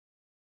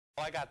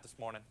All I got this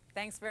morning.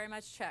 Thanks very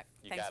much, Chuck.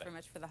 Thanks very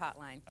much for the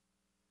hotline.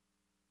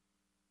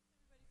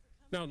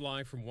 Now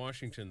live from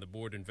Washington, the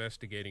board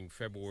investigating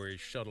February's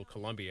Shuttle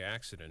Columbia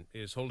accident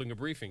is holding a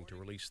briefing to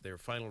release their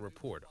final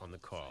report on the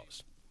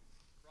cause.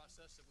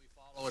 Process that we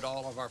follow at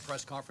all of our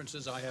press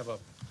conferences. I have a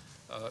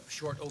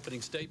short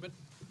opening statement.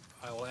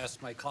 I will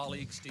ask my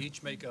colleagues to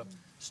each make a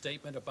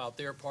statement about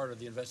their part of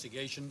the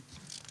investigation.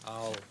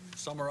 I'll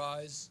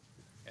summarize,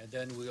 and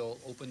then we'll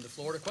open the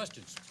floor to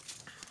questions.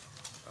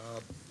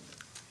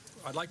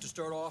 I'd like to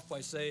start off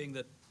by saying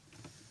that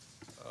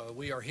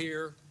we are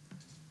here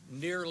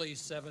nearly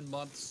 7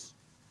 months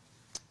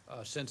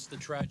since the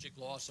tragic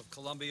loss of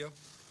Columbia,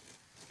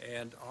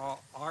 and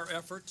our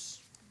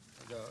efforts,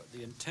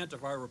 the intent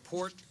of our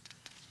report,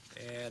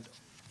 and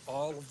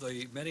all of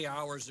the many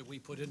hours that we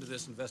put into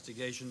this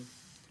investigation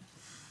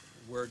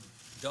were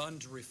done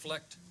to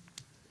reflect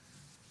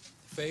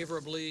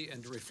favorably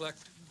and to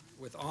reflect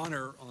with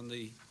honor on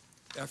the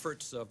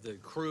efforts of the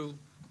crew,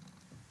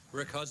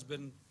 Rick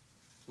Husband,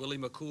 Willie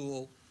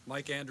McCool,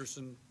 Mike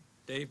Anderson,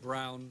 Dave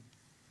Brown,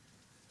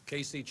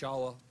 Casey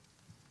Chawa,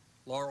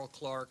 Laurel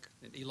Clark,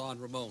 and Elon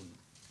Ramon.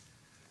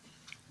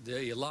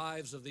 The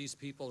lives of these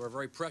people are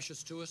very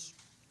precious to us,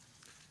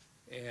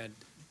 and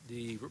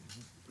the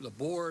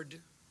board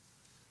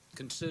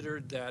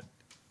considered that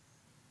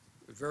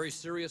a very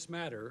serious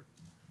matter,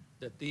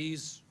 that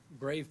these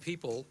brave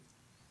people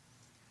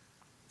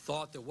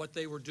thought that what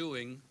they were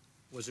doing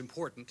was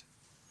important,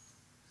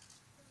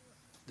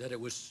 that it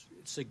was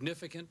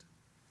significant,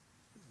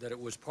 that it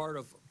was part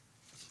of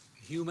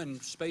human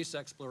space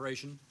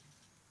exploration,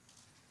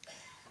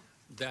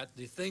 that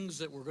the things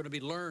that were going to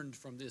be learned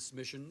from this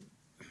mission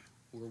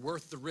were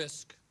worth the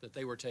risk that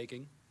they were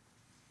taking.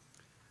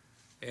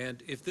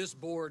 And if this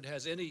board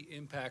has any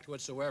impact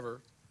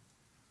whatsoever,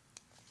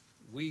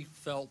 we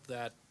felt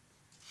that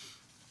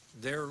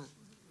their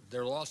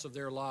loss of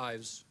their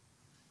lives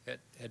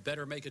had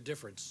better make a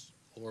difference,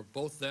 or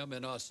both them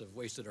and us have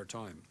wasted our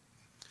time.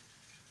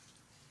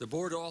 The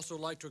board would also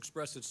like to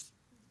express its,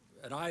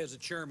 and I as a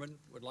chairman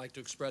would like to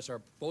express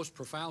our most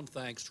profound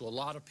thanks to a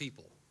lot of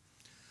people.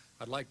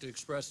 I'd like to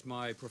express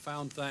my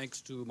profound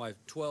thanks to my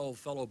 12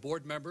 fellow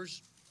board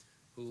members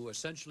who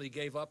essentially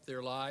gave up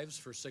their lives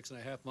for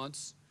 6.5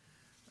 months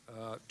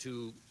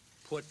to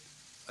put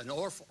an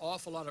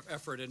awful lot of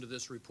effort into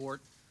this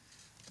report.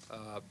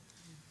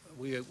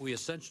 We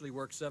essentially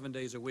work 7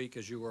 days a week,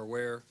 as you are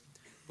aware,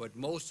 but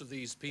most of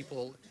these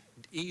people,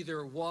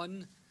 either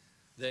one,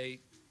 they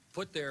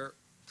put their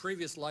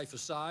previous life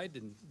aside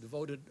and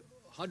devoted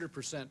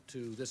 100%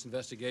 to this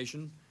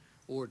investigation,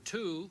 or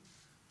two,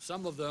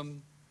 some of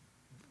them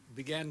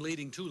began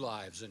leading 2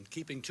 lives and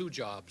keeping 2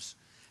 jobs,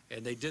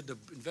 and they did the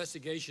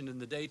investigation in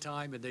the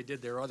daytime and they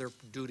did their other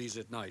duties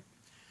at night.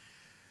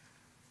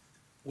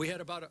 We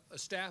had about a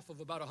staff of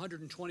about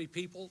 120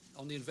 people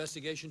on the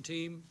investigation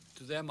team.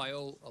 To them I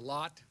owe a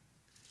lot.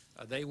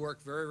 They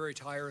worked very, very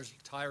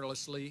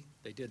tirelessly.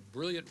 They did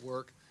brilliant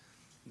work.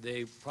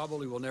 They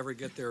probably will never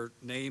get their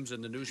names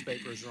in the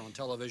newspapers or on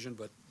television,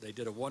 but they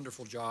did a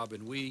wonderful job,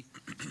 and we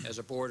as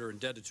a board are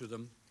indebted to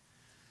them.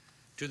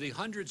 To the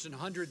hundreds and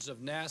hundreds of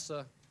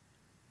NASA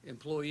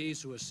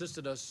employees who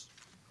assisted us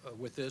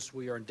with this,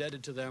 we are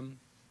indebted to them.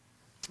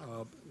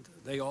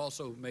 They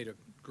also made a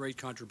great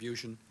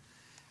contribution.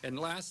 And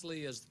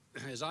lastly,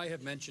 as I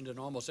have mentioned in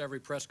almost every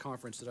press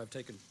conference that I've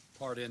taken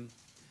part in,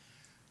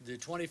 the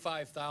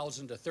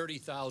 25,000 to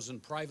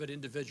 30,000 private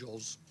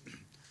individuals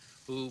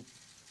who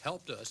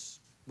helped us,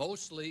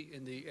 mostly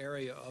in the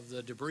area of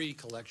the debris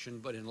collection,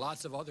 but in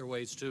lots of other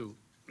ways too.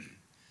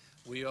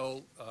 We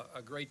owe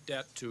a great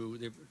debt to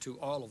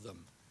all of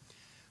them.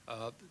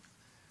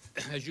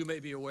 As you may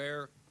be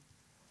aware,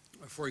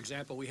 for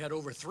example, we had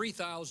over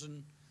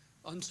 3,000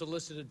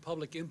 unsolicited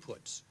public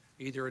inputs,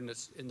 either in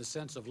the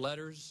sense of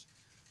letters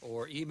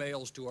or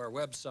emails to our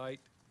website.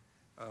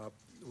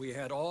 We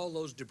had all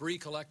those debris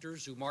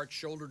collectors who marched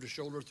shoulder to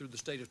shoulder through the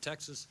state of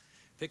Texas,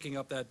 picking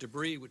up that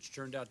debris, which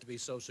turned out to be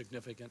so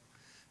significant.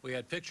 We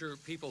had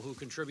people who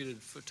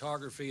contributed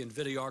photography and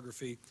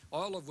videography,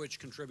 all of which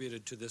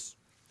contributed to this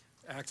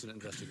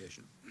accident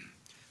investigation.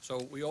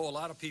 So we owe a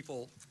lot of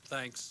people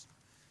thanks,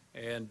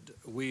 and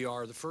we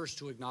are the first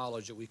to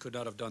acknowledge that we could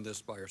not have done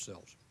this by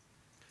ourselves.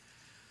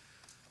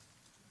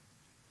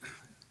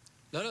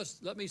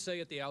 Let me say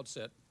at the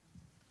outset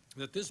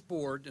that this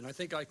board, and I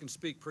think I can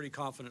speak pretty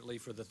confidently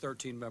for the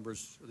 13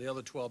 members, the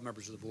other 12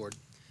 members of the board,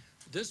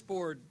 this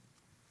board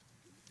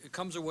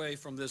comes away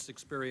from this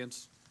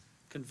experience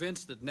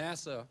convinced that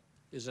NASA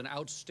is an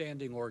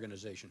outstanding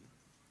organization.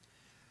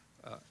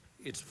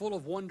 It's full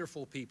of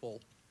wonderful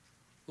people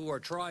who are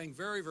trying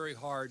very, very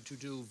hard to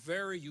do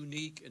very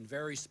unique and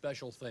very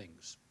special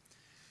things.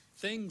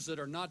 Things that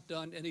are not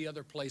done any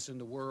other place in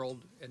the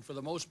world, and for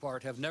the most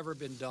part have never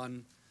been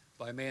done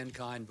by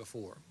mankind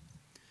before.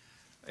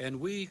 And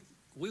we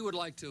would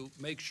like to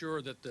make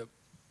sure that the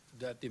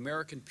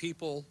American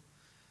people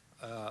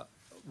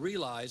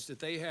realize that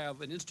they have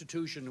an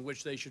institution in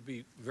which they should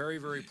be very,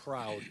 very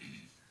proud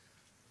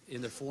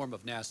in the form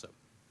of NASA.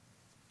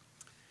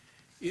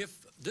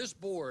 If this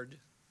board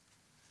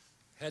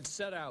had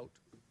set out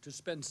to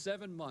spend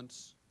 7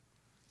 months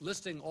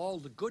listing all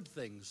the good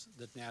things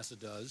that NASA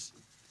does,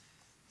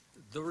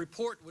 the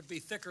report would be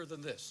thicker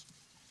than this.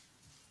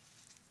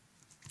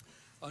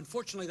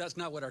 Unfortunately, that's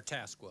not what our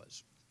task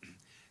was.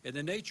 And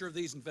the nature of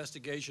these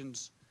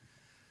investigations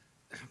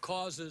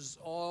causes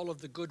all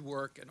of the good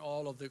work and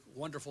all of the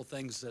wonderful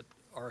things that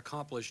are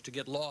accomplished to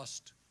get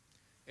lost.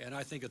 And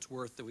I think it's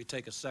worth that we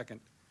take a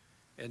second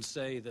and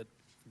say that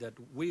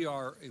we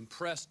are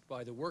impressed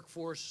by the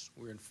workforce,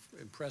 we're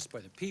impressed by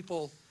the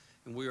people,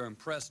 and we are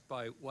impressed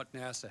by what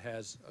NASA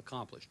has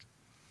accomplished.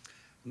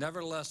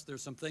 Nevertheless,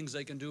 there's some things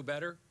they can do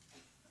better,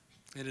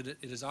 and it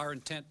is our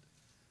intent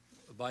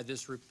by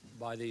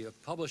the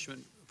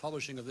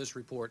publishing of this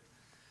report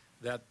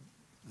that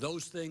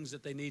those things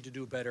that they need to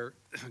do better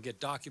get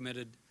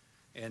documented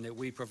and that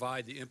we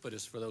provide the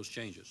impetus for those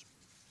changes.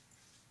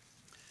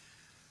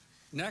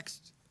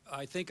 Next,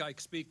 I think I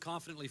speak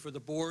confidently for the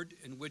board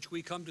in which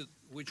we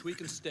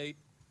can state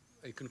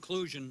a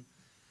conclusion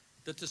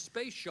that the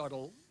space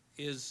shuttle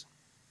is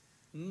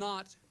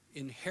not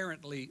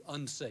inherently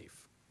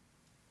unsafe,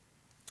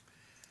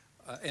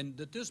 and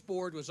that this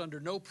board was under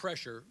no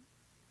pressure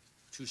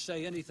to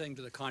say anything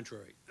to the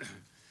contrary.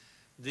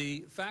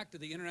 The fact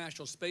that the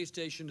International Space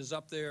Station is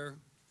up there,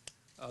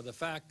 the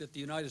fact that the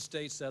United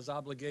States has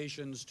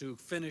obligations to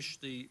finish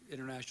the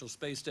International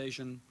Space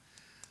Station,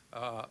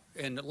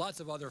 and lots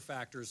of other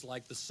factors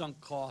like the sunk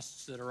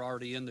costs that are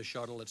already in the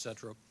shuttle,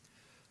 etc.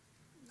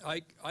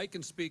 I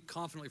can speak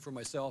confidently for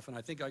myself, and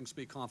I think I can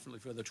speak confidently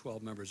for the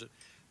 12 members, that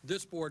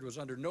this board was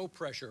under no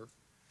pressure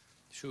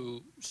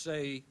to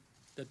say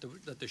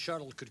that the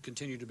shuttle could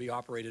continue to be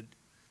operated.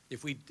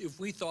 If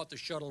we thought the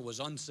shuttle was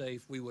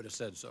unsafe, we would have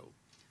said so.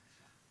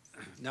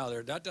 Now,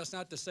 that does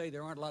not to say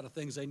there aren't a lot of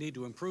things they need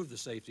to improve the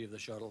safety of the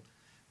shuttle,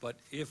 but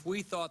if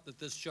we thought that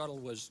this shuttle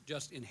was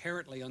just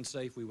inherently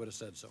unsafe, we would have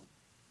said so.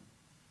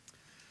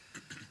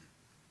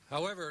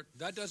 However,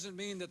 that doesn't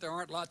mean that there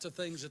aren't lots of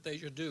things that they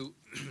should do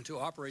to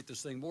operate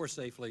this thing more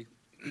safely.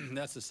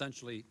 That's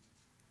essentially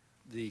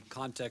the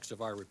context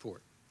of our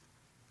report.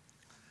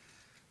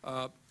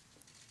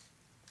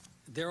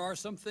 There are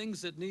some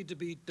things that need to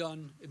be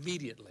done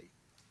immediately.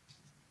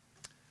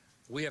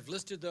 We have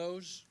listed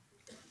those,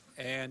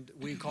 and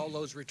we call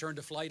those return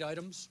to flight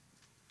items.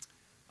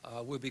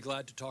 We'll be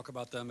glad to talk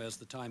about them as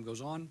the time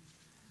goes on.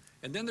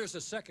 And then there's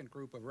a second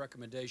group of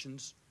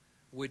recommendations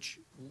which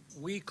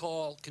we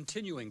call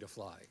continuing to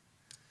fly.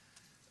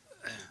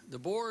 The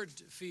board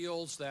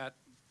feels that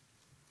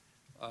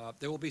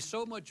there will be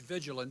so much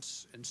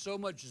vigilance and so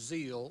much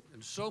zeal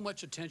and so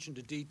much attention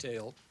to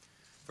detail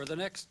for the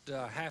next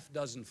half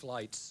dozen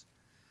flights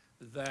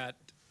that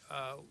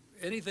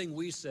anything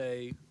we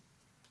say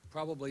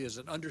probably is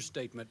an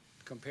understatement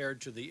compared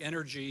to the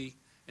energy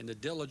and the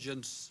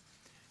diligence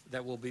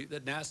that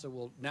NASA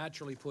will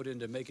naturally put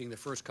into making the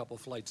first couple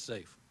flights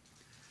safe.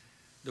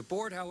 The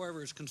board,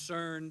 however, is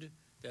concerned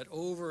that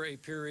over a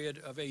period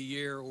of a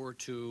year or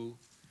two,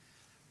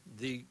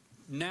 the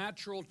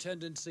natural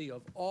tendency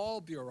of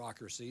all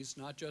bureaucracies,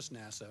 not just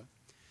NASA,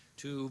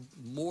 to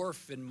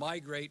morph and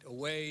migrate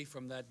away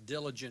from that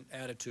diligent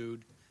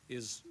attitude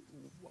is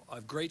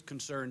of great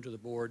concern to the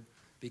board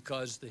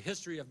because the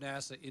history of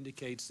NASA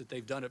indicates that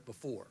they've done it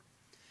before.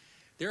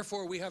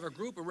 Therefore, we have a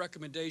group of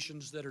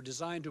recommendations that are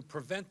designed to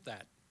prevent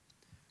that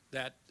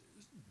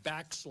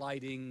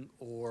backsliding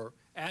or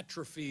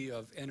atrophy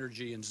of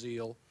energy and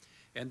zeal,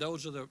 and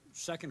those are the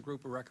second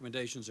group of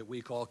recommendations that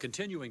we call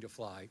continuing to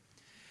fly.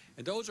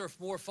 And those are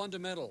more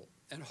fundamental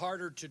and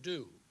harder to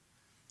do,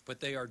 but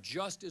they are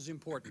just as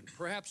important,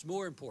 perhaps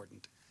more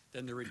important,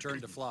 than the return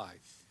to fly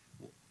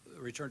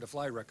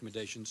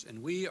recommendations.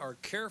 And we are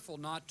careful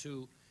not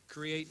to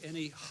create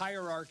any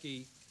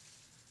hierarchy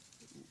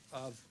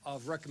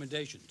of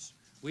recommendations.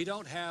 We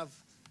don't have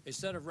a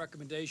set of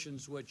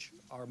recommendations which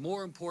are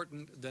more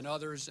important than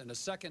others, and a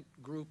second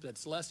group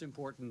that's less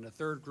important, and a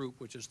third group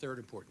which is third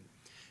important.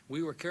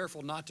 We were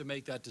careful not to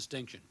make that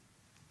distinction.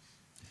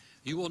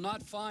 You will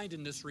not find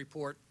in this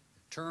report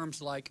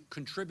terms like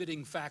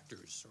contributing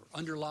factors or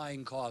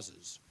underlying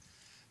causes.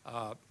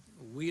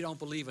 We don't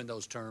believe in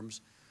those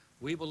terms.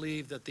 We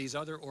believe that these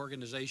other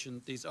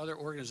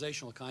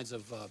organizational kinds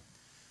of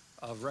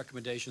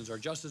recommendations are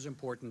just as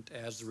important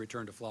as the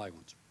return to fly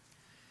ones.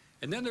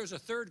 And then there's a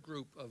third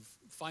group of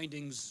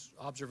findings,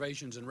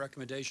 observations, and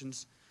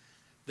recommendations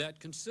that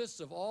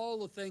consists of all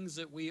the things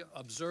that we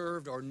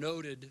observed or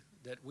noted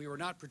that we were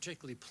not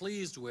particularly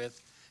pleased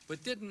with,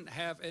 but didn't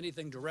have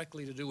anything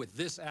directly to do with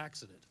this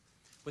accident.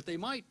 But they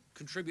might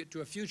contribute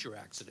to a future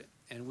accident,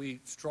 and we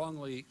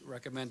strongly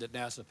recommend that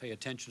NASA pay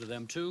attention to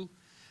them too.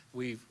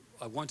 We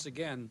once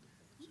again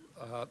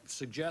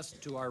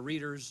suggest to our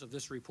readers of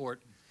this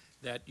report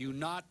that you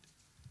not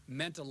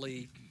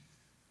mentally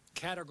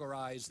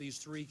categorize these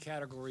three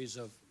categories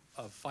of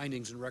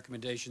findings and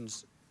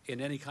recommendations in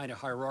any kind of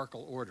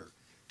hierarchical order.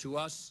 To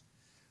us,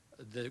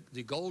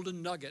 the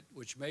golden nugget,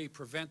 which may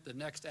prevent the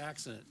next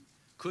accident,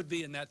 could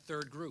be in that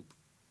third group.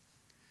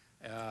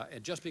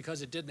 And just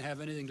because it didn't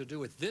have anything to do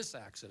with this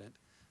accident,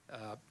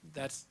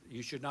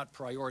 you should not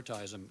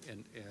prioritize them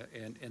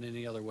in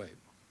any other way.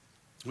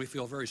 We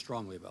feel very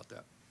strongly about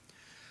that.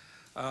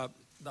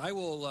 I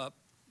will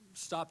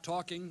stop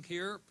talking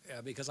here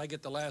because I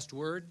get the last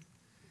word,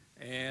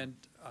 and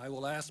I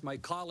will ask my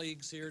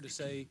colleagues here to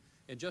say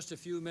in just a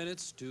few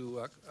minutes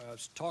to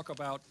talk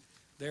about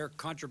their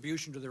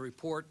contribution to the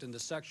report in the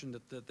section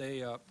that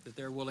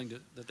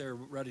they're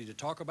ready to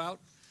talk about.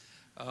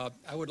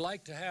 I would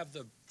like to have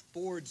the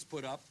boards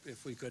put up,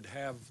 if we could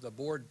have the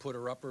board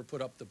putter up or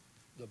put up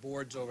the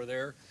boards over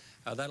there.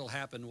 That'll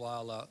happen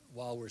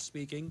while we're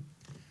speaking,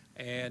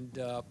 and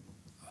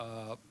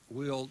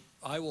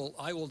I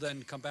will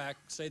then come back,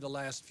 say the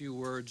last few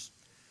words,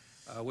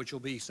 which will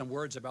be some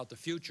words about the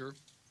future,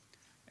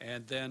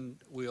 and then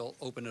we'll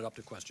open it up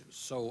to questions.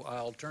 So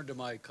I'll turn to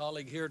my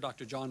colleague here,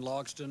 Dr. John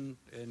Logston,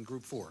 in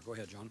Group 4. Go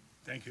ahead, John.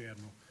 Thank you,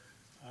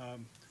 Admiral.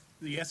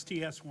 The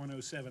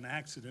STS-107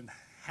 accident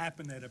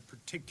happened at a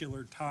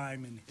particular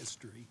time in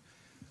history,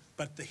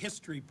 but the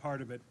history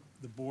part of it,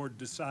 the board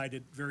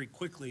decided very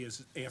quickly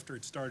after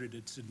it started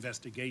its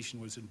investigation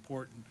was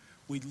important.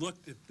 We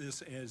looked at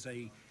this as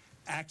a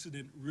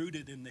accident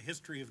rooted in the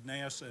history of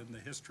NASA and the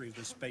history of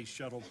the Space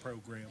Shuttle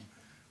program.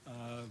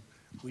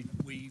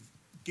 We've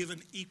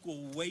given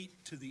equal weight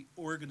to the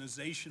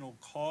organizational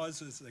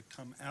causes that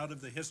come out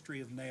of the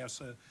history of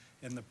NASA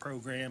and the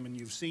program, and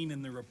you've seen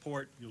in the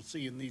report, you'll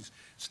see in these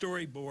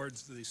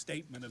storyboards the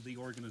statement of the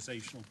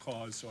organizational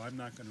cause, so I'm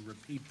not going to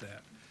repeat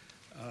that.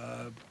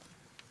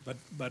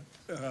 But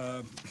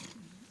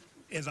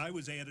as I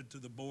was added to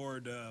the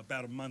board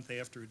about a month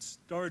after it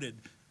started,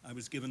 I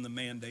was given the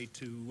mandate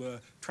to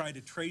try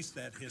to trace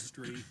that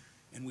history,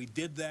 and we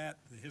did that,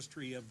 the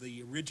history of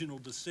the original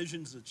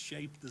decisions that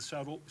shaped the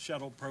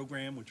shuttle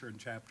program, which are in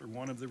Chapter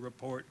 1 of the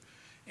report,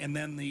 and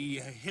then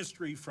the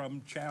history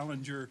from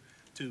Challenger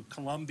to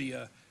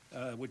Columbia,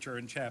 which are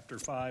in Chapter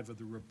 5 of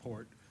the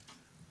report.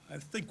 I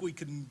think we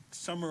can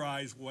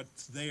summarize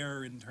what's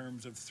there in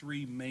terms of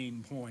three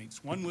main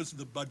points. One was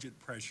the budget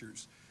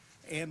pressures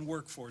and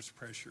workforce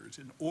pressures.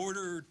 In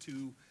order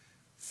to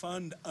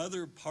fund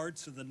other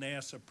parts of the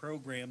NASA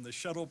program, the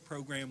shuttle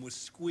program was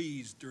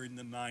squeezed during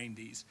the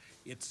 90s.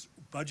 Its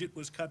budget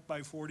was cut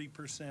by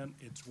 40%,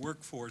 its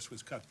workforce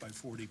was cut by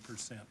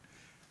 40%.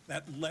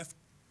 That left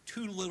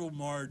too little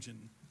margin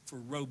for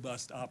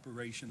robust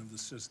operation of the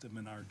system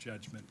in our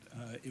judgment.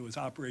 It was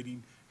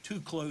operating too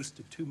close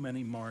to too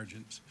many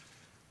margins.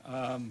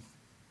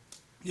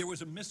 There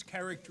was a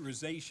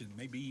mischaracterization,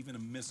 maybe even a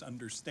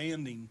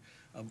misunderstanding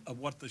of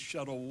what the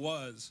shuttle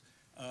was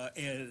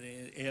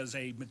as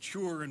a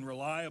mature and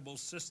reliable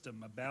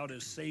system, about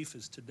as safe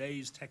as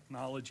today's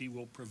technology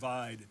will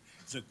provide,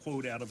 is a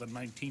quote out of a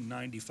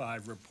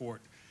 1995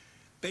 report.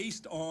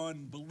 Based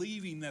on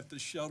believing that the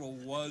shuttle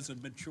was a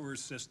mature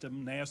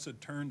system, NASA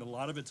turned a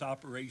lot of its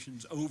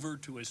operations over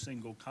to a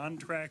single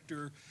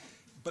contractor,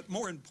 but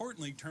more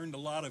importantly, turned a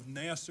lot of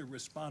NASA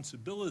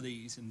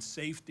responsibilities in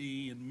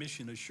safety and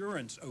mission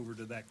assurance over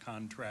to that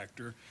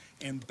contractor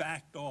and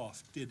backed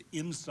off, did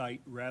insight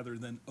rather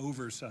than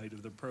oversight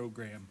of the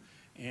program.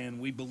 And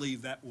we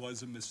believe that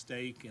was a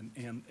mistake,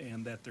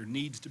 and that there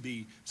needs to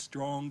be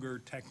stronger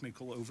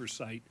technical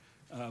oversight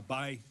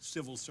by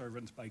civil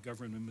servants, by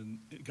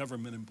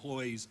government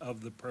employees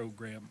of the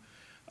program.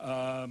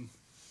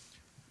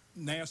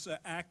 NASA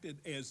acted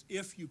as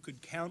if you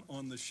could count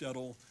on the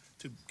shuttle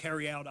to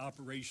carry out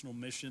operational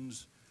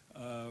missions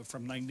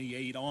from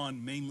 98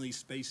 on, mainly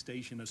space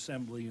station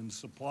assembly and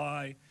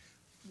supply,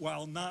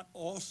 while not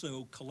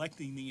also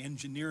collecting the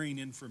engineering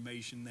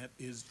information that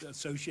is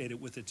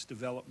associated with its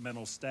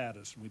developmental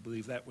status. We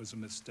believe that was a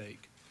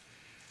mistake.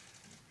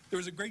 There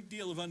was a great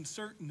deal of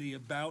uncertainty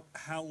about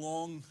how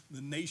long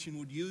the nation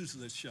would use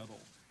this shuttle.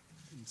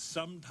 And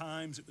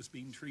sometimes it was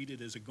being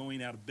treated as a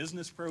going out of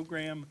business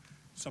program.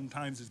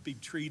 Sometimes it's being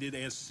treated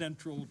as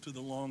central to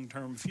the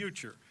long-term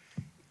future.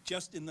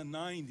 Just in the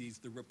 90s,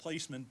 the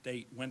replacement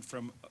date went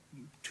from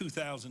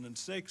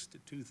 2006 to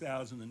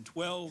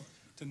 2012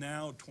 to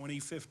now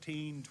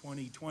 2015,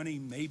 2020,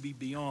 maybe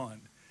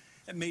beyond.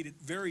 It made it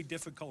very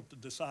difficult to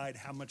decide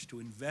how much to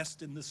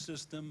invest in the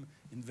system,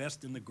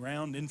 invest in the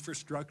ground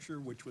infrastructure,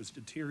 which was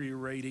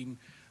deteriorating,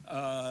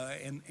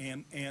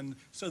 and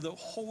so the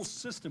whole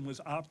system was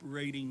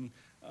operating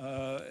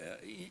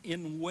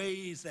in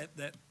ways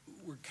that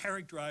were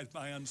characterized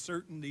by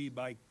uncertainty,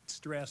 by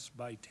stress,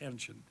 by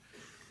tension.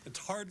 It's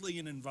hardly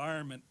an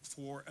environment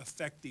for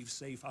effective,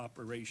 safe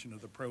operation of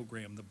the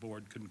program, the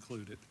board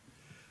concluded.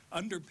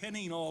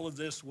 Underpinning all of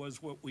this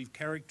was what we've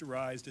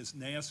characterized as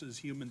NASA's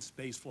human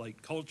spaceflight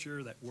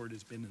culture. That word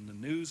has been in the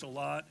news a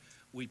lot.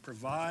 We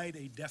provide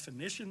a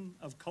definition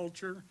of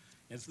culture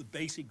as the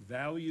basic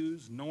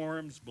values,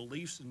 norms,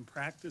 beliefs, and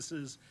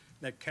practices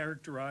that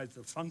characterize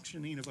the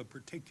functioning of a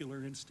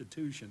particular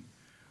institution.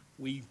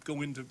 We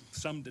go into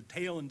some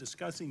detail in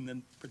discussing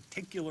the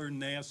particular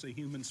NASA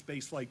human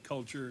spaceflight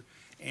culture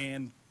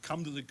and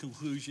come to the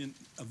conclusion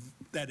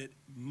that it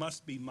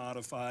must be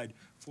modified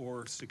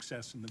for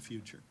success in the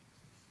future.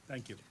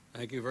 Thank you.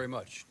 Thank you very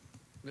much.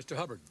 Mr.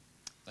 Hubbard.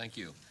 Thank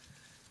you.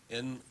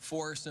 In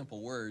 4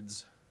 simple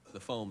words, the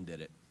foam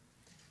did it.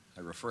 I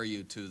refer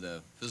you to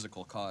the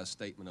physical cause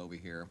statement over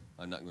here.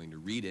 I'm not going to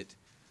read it,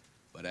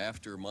 but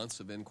after months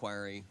of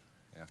inquiry,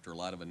 after a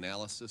lot of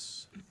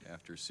analysis,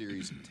 after a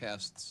series of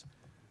tests,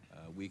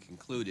 we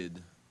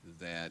concluded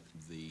that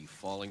the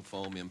falling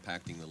foam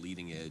impacting the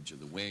leading edge of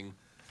the wing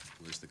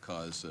was the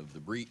cause of the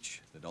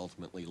breach that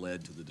ultimately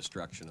led to the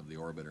destruction of the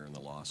orbiter and the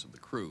loss of the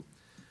crew.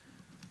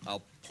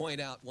 I'll point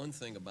out one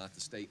thing about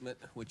the statement,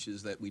 which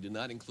is that we did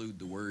not include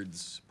the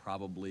words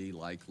probably,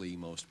 likely,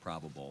 most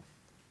probable.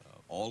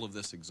 All of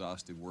this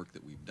exhaustive work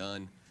that we've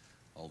done,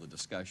 all the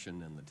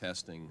discussion and the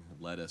testing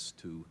led us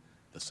to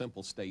the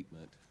simple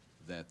statement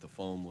that the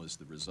foam was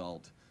the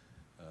result,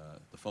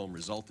 the foam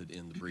resulted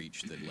in the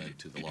breach that led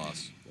to the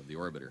loss of the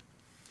orbiter.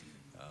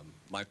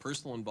 My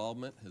personal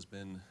involvement has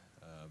been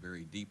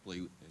very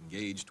deeply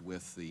engaged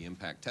with the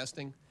impact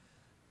testing.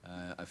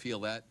 I feel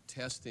that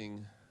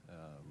testing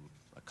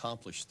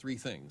accomplished three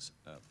things.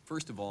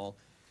 First of all,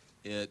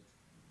 it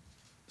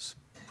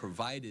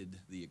provided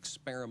the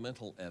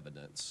experimental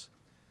evidence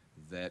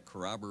that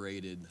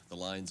corroborated the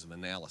lines of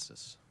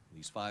analysis,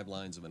 these 5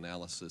 lines of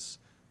analysis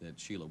that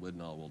Sheila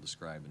Woodnall will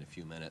describe in a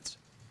few minutes.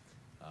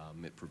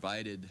 It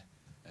provided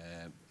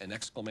an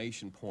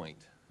exclamation point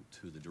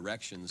to the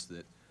directions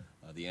that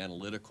the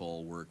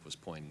analytical work was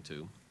pointing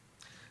to.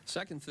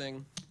 Second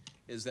thing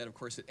is that, of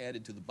course, it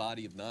added to the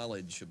body of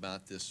knowledge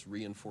about this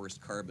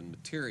reinforced carbon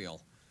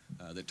material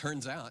that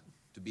turns out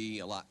to be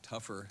a lot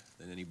tougher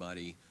than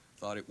anybody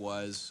thought it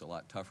was, a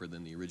lot tougher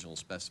than the original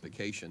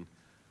specification,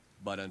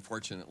 but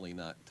unfortunately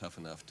not tough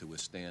enough to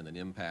withstand an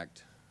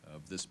impact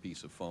of this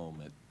piece of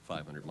foam at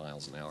 500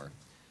 miles an hour.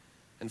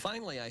 And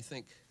finally, I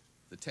think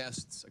the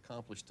tests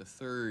accomplished a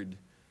third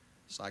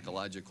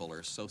psychological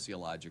or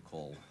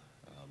sociological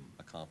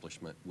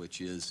accomplishment, which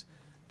is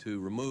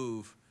to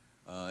remove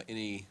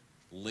any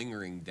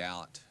lingering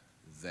doubt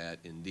that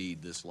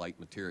indeed this light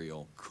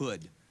material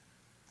could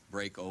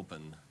break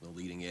open the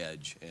leading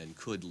edge and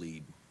could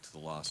lead to the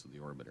loss of the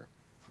orbiter.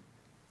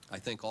 I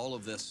think all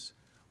of this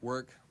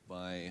work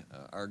by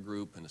our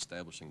group in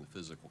establishing the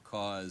physical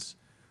cause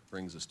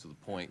brings us to the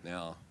point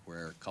now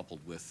where, coupled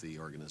with the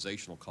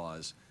organizational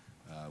cause,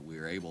 we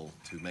are able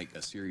to make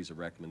a series of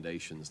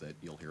recommendations that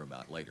you'll hear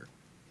about later.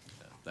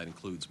 That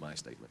includes my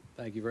statement.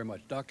 Thank you very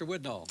much. Dr.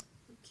 Woodnall.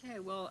 Okay,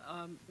 well,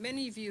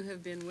 many of you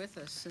have been with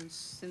us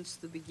since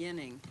the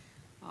beginning,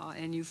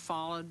 and you've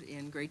followed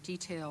in great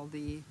detail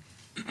the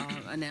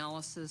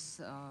analysis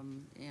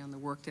and the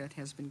work that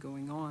has been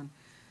going on.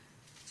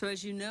 So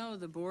as you know,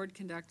 the board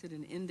conducted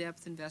an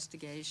in-depth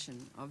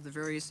investigation of the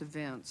various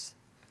events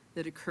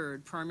that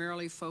occurred,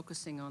 primarily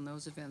focusing on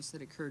those events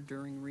that occurred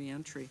during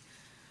reentry.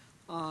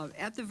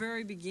 At the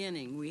very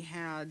beginning, we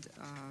had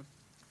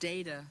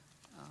data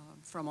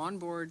from on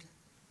board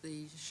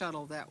the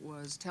shuttle that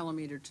was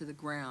telemetered to the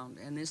ground,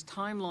 and this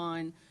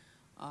timeline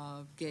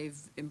gave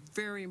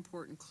very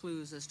important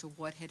clues as to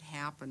what had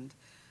happened.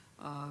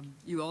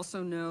 You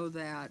also know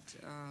that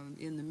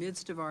in the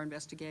midst of our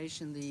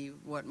investigation,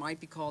 what might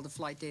be called the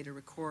flight data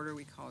recorder,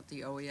 we call it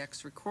the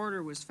OEX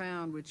recorder, was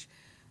found, which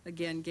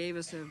again gave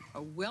us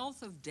a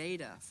wealth of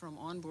data from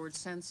onboard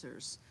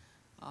sensors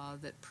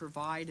that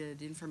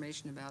provided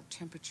information about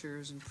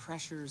temperatures and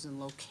pressures and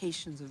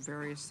locations of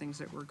various things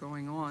that were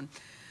going on.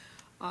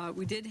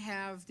 We did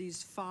have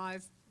these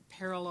 5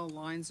 parallel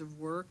lines of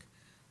work.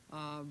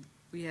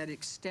 We had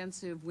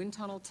extensive wind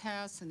tunnel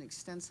tests and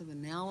extensive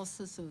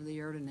analysis of the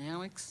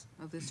aerodynamics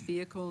of this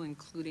vehicle,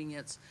 including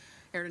its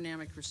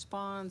aerodynamic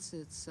response,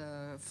 its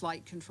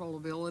flight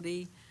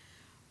controllability.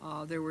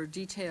 There were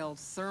detailed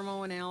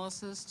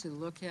thermoanalysis to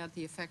look at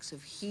the effects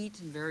of heat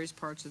in various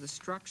parts of the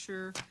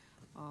structure,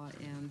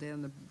 and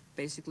then the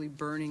basically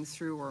burning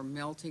through or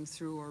melting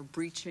through or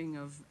breaching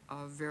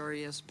of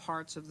various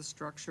parts of the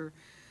structure.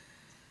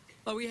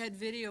 We had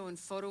video and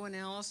photo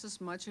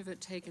analysis, much of it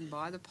taken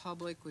by the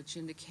public, which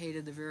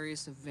indicated the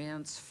various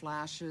events,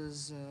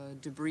 flashes,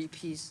 debris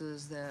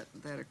pieces that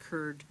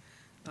occurred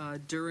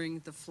during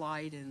the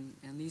flight,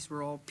 and these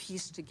were all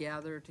pieced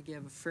together to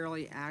give a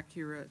fairly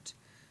accurate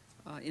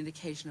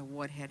indication of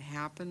what had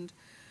happened.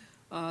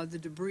 The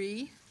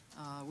debris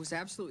was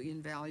absolutely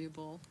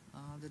invaluable.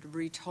 The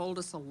debris told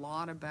us a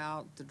lot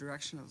about the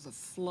direction of the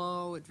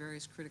flow at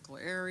various critical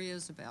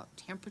areas, about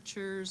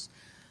temperatures.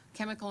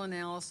 Chemical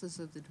analysis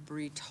of the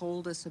debris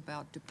told us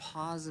about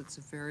deposits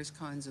of various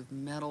kinds of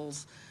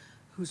metals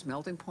whose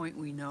melting point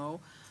we know,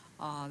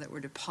 that were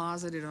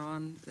deposited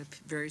on the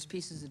various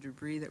pieces of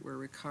debris that were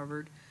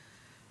recovered.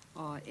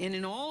 And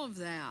in all of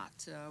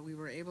that, we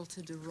were able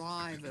to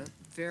derive a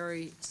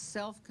very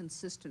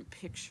self-consistent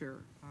picture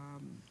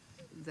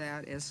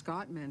that, as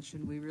Scott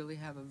mentioned, we really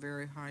have a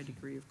very high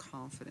degree of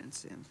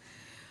confidence in.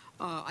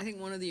 I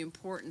think one of the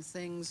important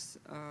things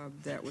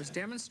that was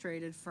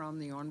demonstrated from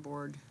the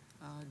onboard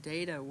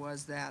data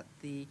was that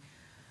the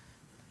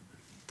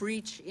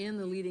breach in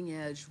the leading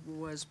edge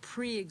was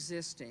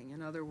pre-existing.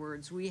 In other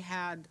words, we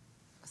had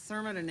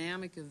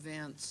thermodynamic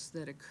events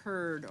that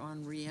occurred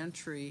on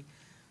reentry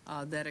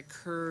that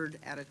occurred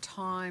at a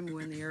time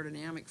when the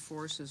aerodynamic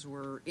forces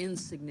were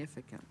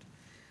insignificant.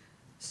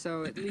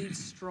 So it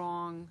leads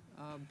strong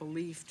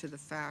belief to the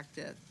fact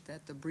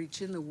that the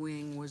breach in the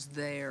wing was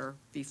there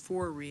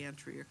before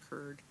reentry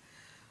occurred.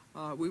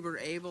 We were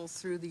able,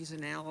 through these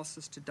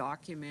analysis, to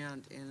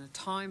document in a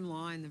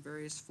timeline the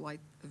various flight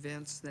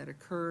events that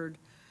occurred.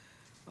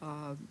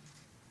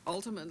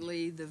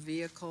 Ultimately, the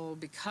vehicle,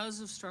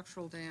 because of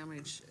structural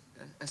damage,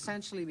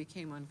 essentially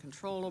became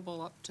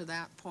uncontrollable. Up to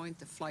that point,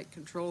 the flight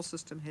control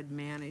system had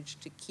managed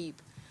to keep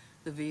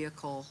the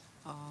vehicle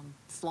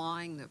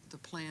flying the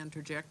planned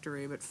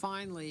trajectory, but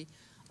finally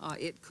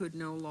it could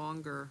no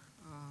longer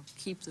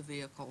keep the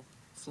vehicle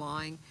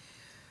flying.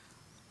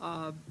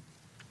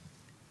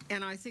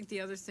 And I think the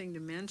other thing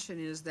to mention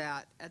is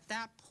that at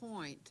that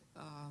point,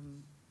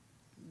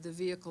 the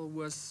vehicle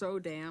was so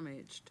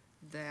damaged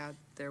that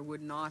there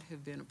would not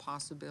have been a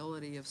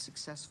possibility of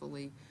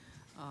successfully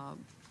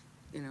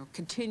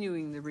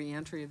continuing the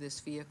reentry of this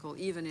vehicle,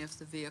 even if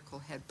the vehicle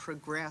had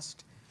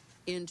progressed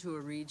into a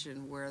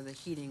region where the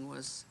heating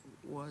was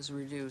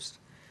reduced.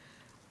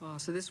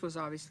 So this was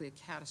obviously a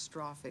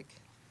catastrophic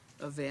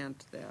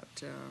event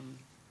that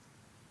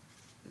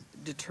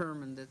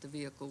determined that the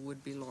vehicle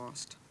would be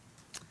lost.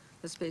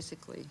 That's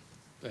basically.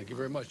 Thank you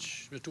very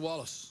much. Mr.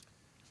 Wallace.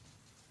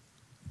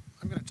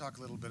 I'm going to talk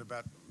a little bit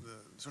about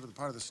the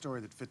part of the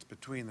story that fits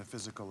between the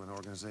physical and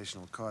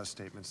organizational cause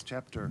statements.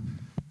 Chapter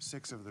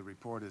 6 of the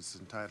report is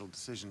entitled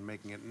Decision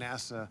Making at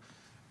NASA,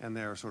 and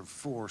there are sort of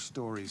 4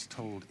 stories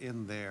told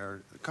in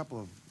there. A couple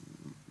of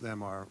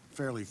them are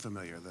fairly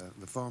familiar.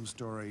 The foam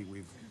story,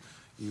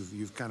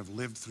 you've kind of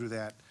lived through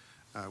that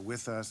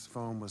with us.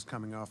 Foam was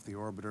coming off the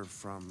orbiter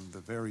from the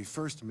very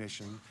first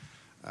mission.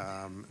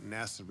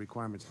 NASA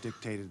requirements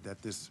dictated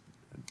that this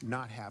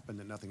not happen,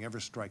 that nothing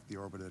ever strike the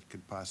orbiter that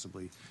could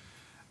possibly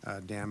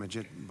damage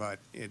it, but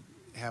it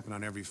happened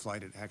on every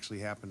flight. It actually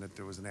happened that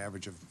there was an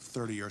average of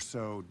 30 or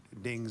so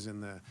dings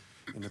in the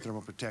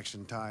thermal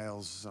protection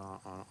tiles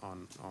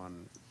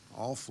on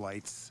all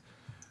flights.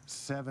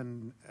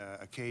 7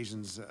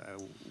 occasions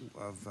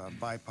of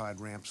bipod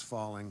ramps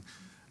falling,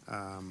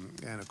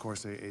 and of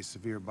course a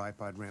severe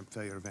bipod ramp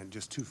failure event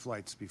just 2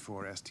 flights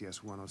before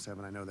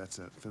STS-107. I know that's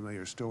a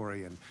familiar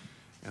story, and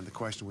the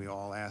question we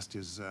all asked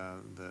is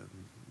the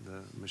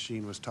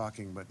machine was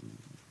talking, but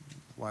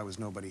why was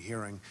nobody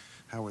hearing?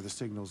 How were the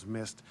signals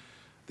missed?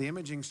 The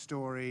imaging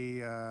story,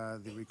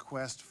 the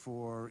request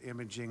for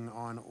imaging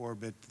on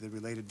orbit, the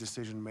related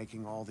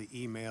decision-making, all the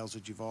emails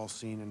that you've all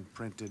seen and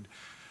printed,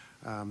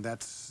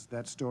 that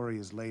story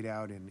is laid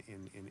out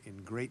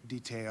in great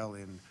detail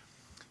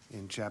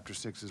in Chapter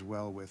 6 as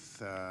well,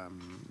 with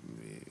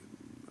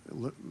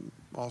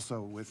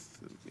also with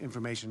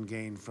information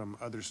gained from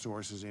other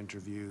sources,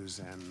 interviews,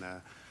 and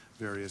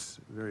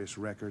various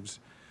records.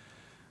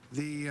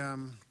 The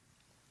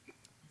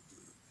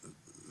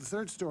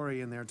third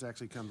story in there, it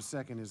actually comes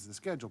second, is the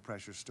schedule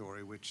pressure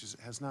story, which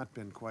has not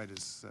been quite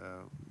as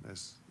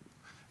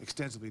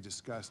extensively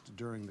discussed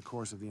during the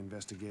course of the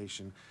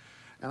investigation.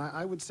 And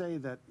I would say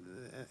that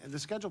the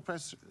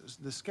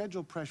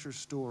schedule pressure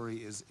story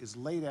is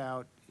laid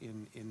out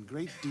in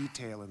great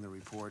detail in the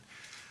report.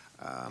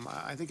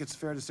 I think it's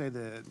fair to say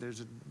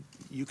that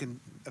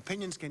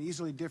opinions can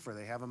easily differ.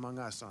 They have among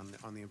us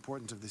on the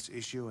importance of this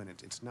issue, and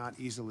it's not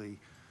easily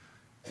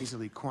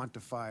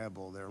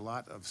quantifiable. There are a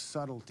lot of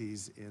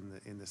subtleties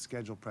in the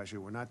schedule pressure.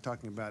 We're not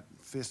talking about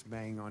fist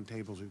banging on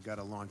tables, we've got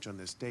to launch on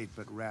this date,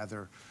 but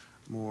rather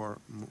more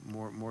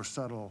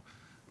subtle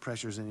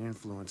pressures and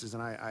influences.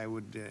 And I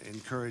would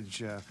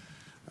encourage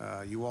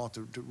you all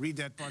to read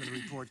that part of the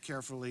report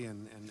carefully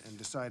and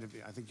decide if,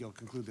 I think you'll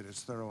conclude that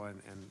it's thorough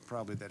and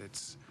probably that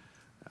it's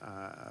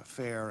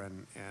fair,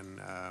 and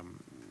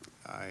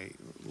I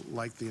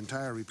like the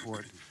entire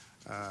report.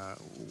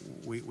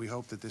 We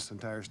hope that this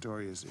entire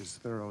story is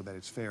thorough, that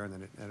it's fair, and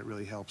that it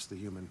really helps the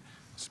human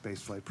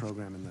spaceflight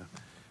program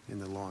in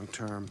the long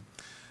term.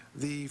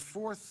 The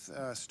fourth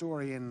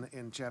story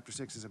in Chapter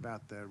 6 is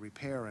about the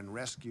repair and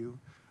rescue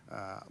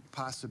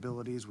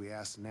possibilities. We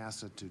asked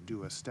NASA to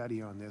do a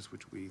study on this,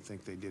 which we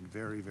think they did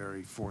very,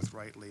 very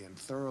forthrightly and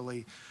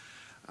thoroughly.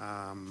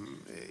 I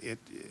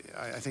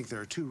think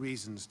there are 2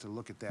 reasons to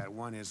look at that.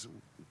 One is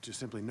to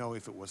simply know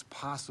if it was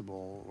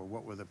possible, or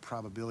what were the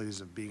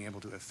probabilities of being able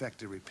to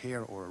effect a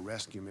repair or a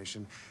rescue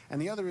mission.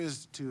 And the other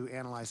is to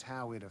analyze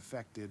how it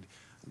affected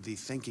the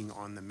thinking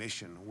on the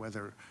mission,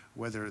 whether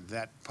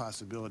that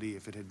possibility,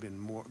 if it had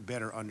been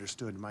better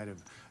understood, might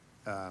have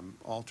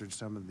altered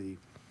some of the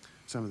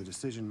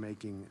decision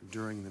making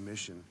during the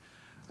mission.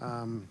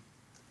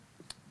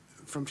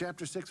 From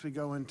Chapter 6, we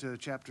go into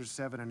Chapters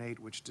 7 and 8,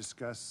 which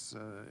discuss,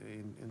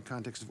 in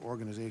context of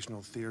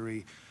organizational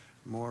theory,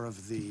 more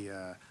of the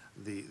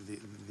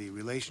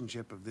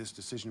relationship of this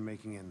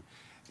decision-making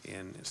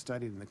and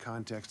studied in the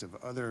context of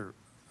other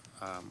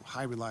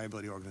high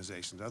reliability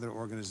organizations, other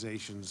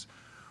organizations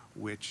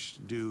which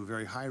do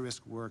very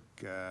high-risk work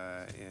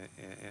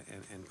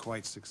and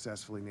quite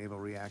successfully. Naval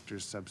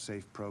reactors,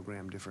 SubSafe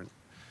program,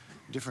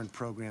 different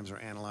programs are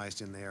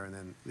analyzed in there, and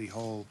then the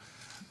whole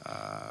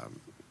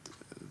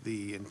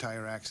the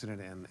entire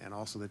accident and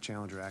also the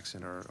Challenger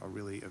accident are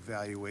really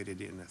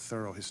evaluated in a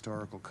thorough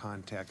historical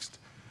context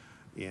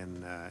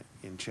in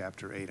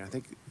Chapter 8. I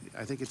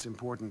think it's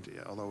important,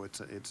 although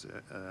it's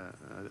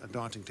a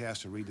daunting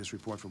task to read this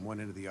report from one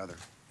end to the other,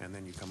 and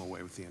then you come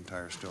away with the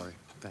entire story.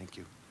 Thank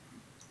you.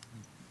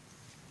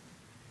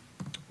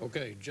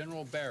 Okay,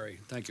 General Barry,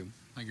 thank you.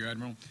 Thank you,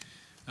 Admiral.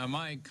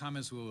 My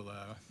comments will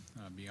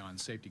be on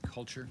safety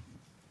culture.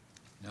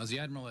 Now, as the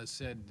Admiral has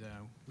said,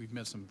 we've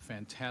met some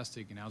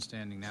fantastic and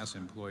outstanding NASA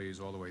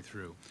employees all the way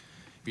through.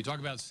 If you talk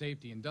about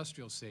safety,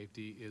 industrial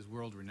safety is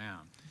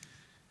world-renowned.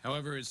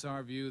 However, it's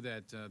our view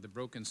that the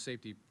broken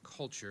safety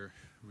culture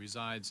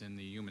resides in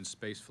the human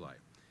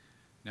spaceflight.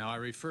 Now, I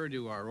refer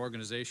to our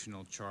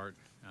organizational chart.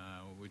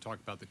 We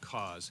talked about the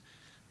cause,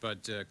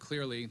 but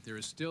clearly there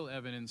is still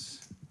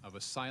evidence of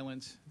a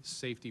silent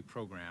safety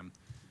program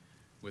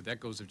with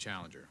echoes of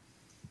Challenger.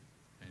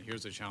 And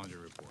here's the Challenger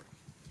report.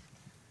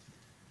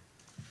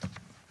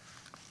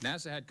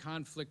 NASA had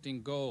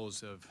conflicting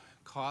goals of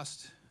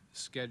cost,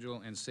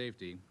 schedule, and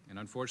safety, and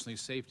unfortunately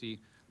safety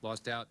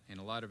lost out in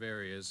a lot of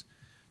areas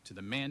to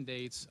the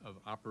mandates of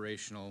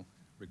operational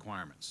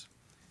requirements.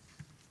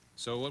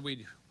 So what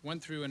we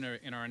went through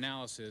in our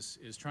analysis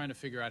is trying to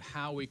figure out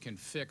how we can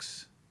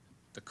fix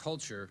the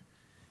culture,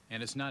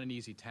 and it's not an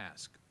easy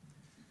task.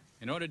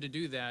 In order to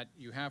do that,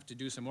 you have to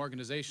do some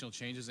organizational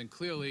changes, and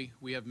clearly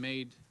we have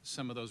made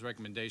some of those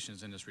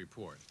recommendations in this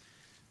report.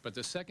 But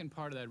the second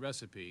part of that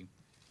recipe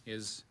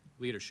is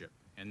leadership,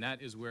 and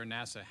that is where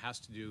NASA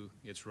has to do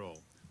its role.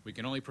 We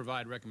can only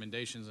provide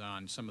recommendations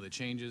on some of the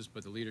changes,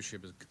 but the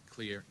leadership is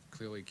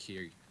clearly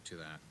key to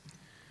that.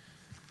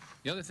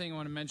 The other thing I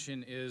want to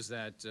mention is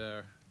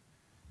that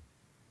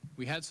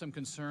we had some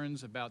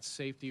concerns about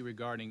safety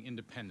regarding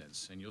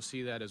independence, and you'll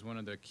see that as one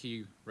of the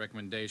key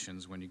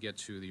recommendations when you get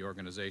to the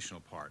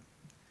organizational part.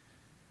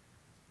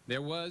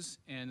 There was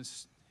and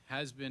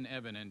has been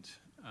evident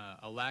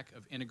a lack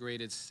of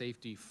integrated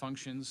safety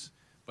functions,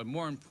 but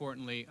more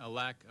importantly, a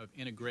lack of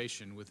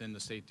integration within the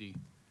safety,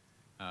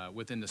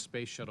 within the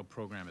Space Shuttle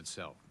program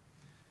itself.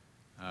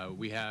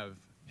 We have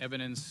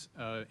evidence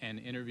and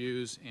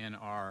interviews, and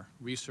our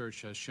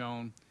research has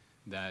shown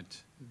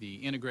that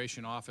the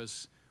integration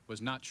office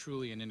was not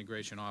truly an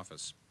integration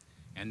office,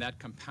 and that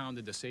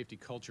compounded the safety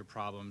culture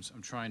problems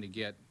of trying to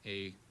get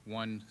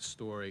one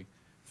story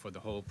for the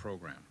whole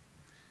program.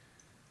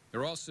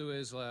 There also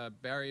is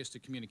barriers to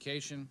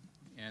communication,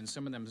 and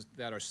some of them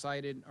that are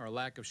cited are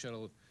lack of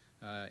shuttle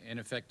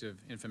ineffective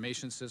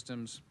information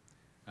systems,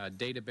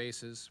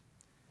 databases,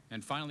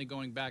 and finally,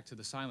 going back to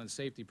the silent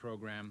safety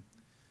program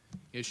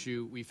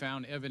issue, we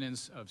found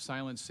evidence of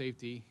silent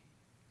safety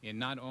in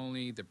not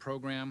only the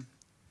program,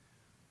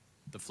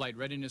 the flight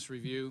readiness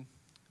review,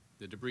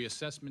 the debris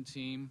assessment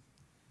team,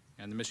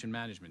 and the mission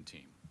management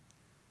team.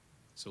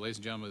 So, ladies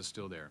and gentlemen, it's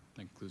still there.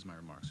 That concludes my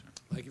remarks, sir.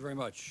 Thank you very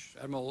much.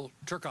 Admiral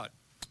Turcotte.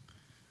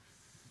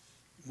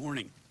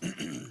 Morning.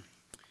 I'd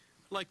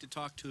like to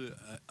talk to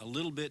a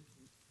little bit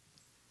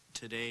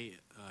today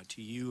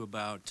to you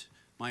about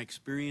my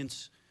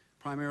experience,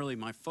 primarily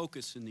my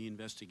focus in the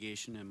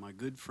investigation, and my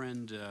good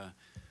friend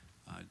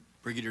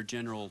Brigadier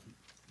General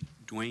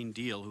Dwayne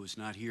Deal, who is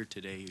not here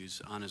today,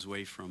 who's on his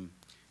way from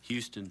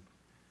Houston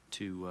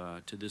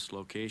to this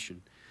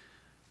location.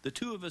 The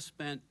two of us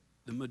spent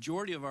the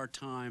majority of our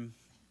time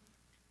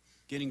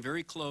getting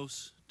very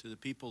close to the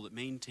people that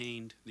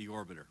maintained the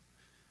orbiter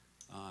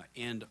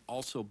and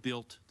also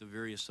built the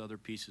various other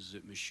pieces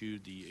that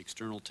machinered the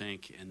external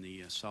tank and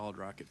the solid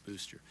rocket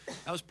booster.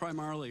 That was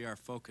primarily our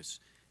focus.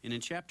 And in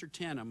Chapter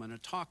 10, I'm going to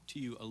talk to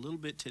you a little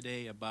bit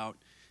today about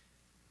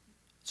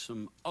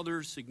some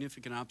other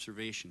significant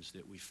observations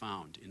that we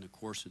found in the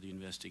course of the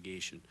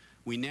investigation.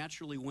 We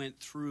naturally went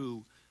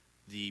through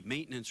the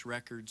maintenance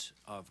records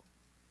of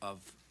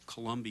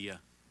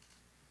Columbia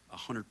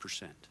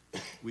 100%.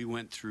 We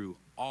went through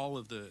all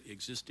of the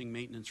existing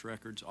maintenance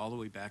records all the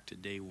way back to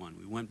day one.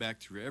 We went back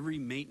through every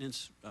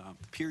maintenance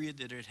period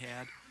that it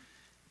had,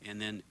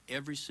 and then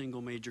every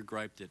single major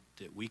gripe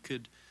that we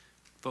could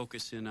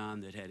focus in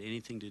on that had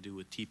anything to do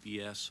with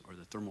TPS or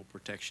the thermal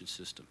protection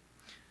system.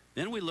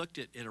 Then we looked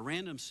at a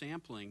random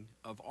sampling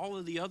of all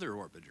of the other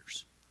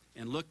orbiters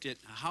and looked at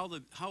how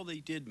they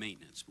did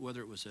maintenance, whether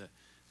it was a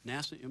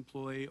NASA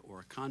employee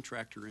or a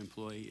contractor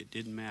employee, it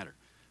didn't matter.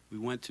 We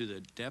went through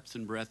the depth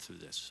and breadth of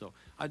this. So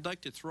I'd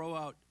like to throw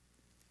out,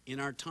 in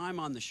our time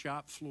on the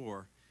shop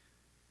floor,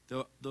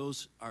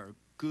 those are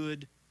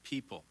good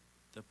people.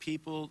 The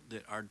people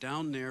that are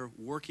down there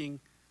working,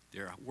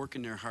 they're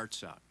working their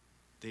hearts out.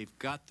 They've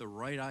got the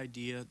right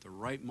idea, the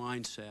right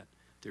mindset.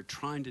 They're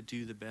trying to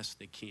do the best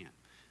they can.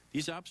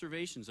 These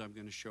observations I'm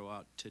going to show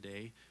out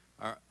today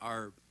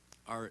are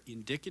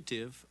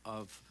indicative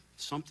of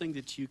something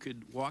that you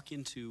could walk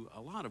into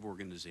a lot of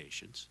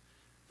organizations.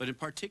 But in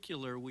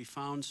particular, we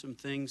found some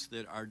things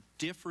that are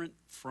different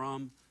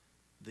from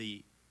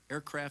the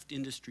aircraft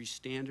industry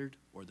standard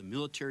or the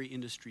military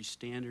industry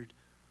standard.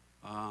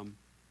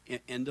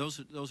 And those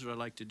are what I'd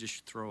like to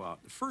just throw out.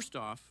 First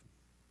off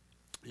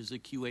is the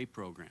QA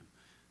program.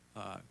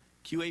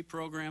 QA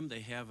program,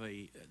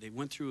 they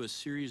went through a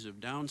series of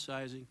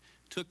downsizing,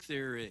 took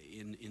their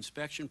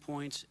inspection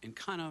points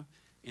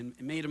and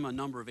made them a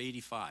number of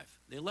 85.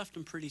 They left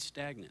them pretty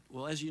stagnant.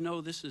 Well, as you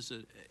know, this is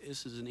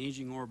an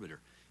aging orbiter.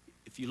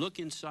 If you look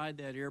inside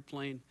that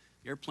airplane,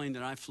 the airplane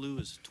that I flew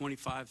is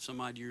 25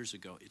 some odd years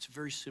ago. It's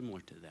very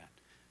similar to that.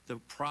 The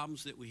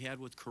problems that we had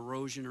with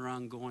corrosion are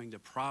ongoing. The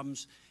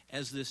problems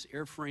as this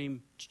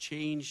airframe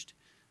changed,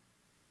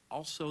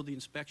 also the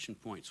inspection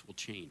points will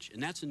change.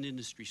 And that's an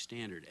industry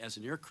standard. As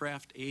an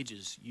aircraft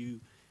ages,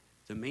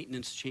 the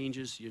maintenance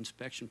changes, the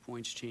inspection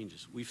points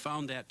changes. We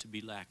found that to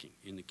be lacking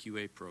in the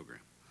QA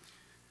program.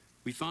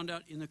 We found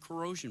out in the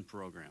corrosion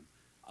program,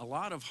 a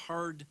lot of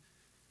hard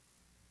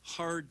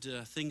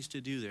things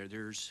to do there.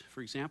 There's,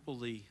 for example,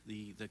 the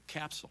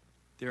capsule.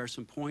 There are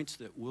some points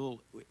that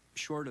will,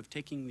 short of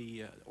taking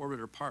the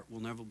orbiter apart,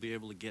 we'll never be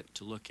able to get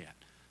to look at.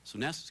 So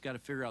NASA's got to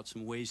figure out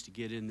some ways to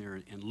get in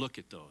there and look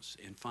at those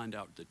and find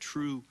out the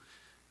true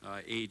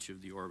age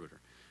of the orbiter.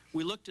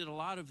 We looked at a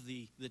lot of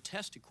the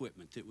test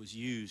equipment that was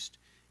used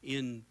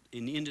in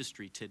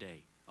industry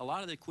today. A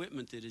lot of the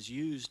equipment that is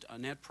used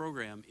on that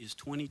program is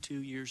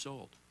 22 years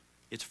old.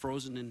 It's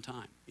frozen in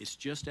time. It's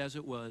just as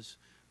it was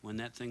when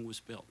that thing was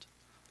built.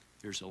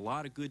 There's a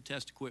lot of good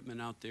test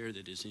equipment out there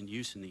that is in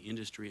use in the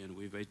industry, and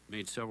we've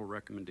made several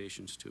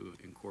recommendations to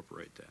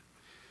incorporate that.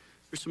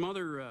 There's some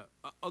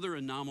other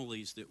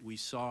anomalies that we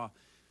saw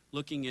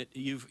looking at.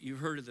 You've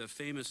heard of the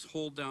famous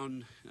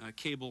hold-down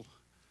cable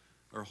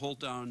or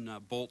hold-down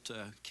bolt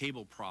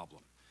cable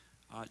problem.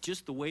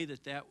 Just the way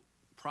that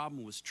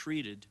problem was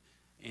treated,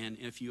 and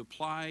if you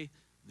apply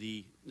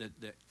the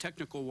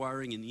technical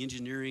wiring and the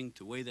engineering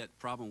to the way that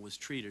problem was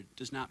treated,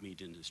 does not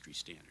meet industry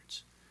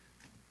standards.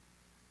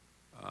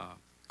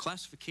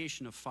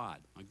 Classification of FOD.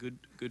 My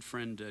good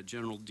friend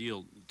General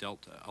Deal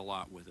dealt a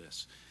lot with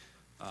this.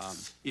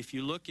 If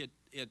you look at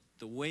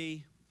the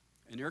way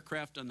an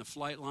aircraft on the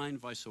flight line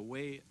versus the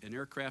way an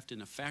aircraft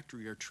in a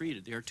factory are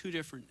treated, they are two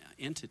different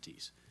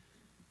entities.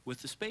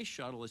 With the space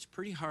shuttle, it's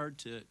pretty hard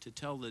to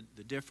tell the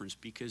difference,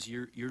 because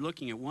you're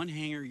looking at one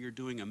hangar, you're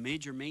doing a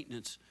major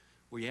maintenance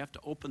where you have to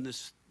open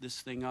this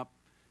thing up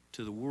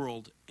to the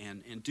world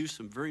and do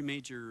some very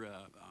major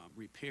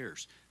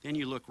repairs. Then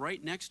you look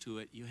right next to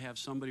it, you have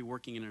somebody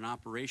working in an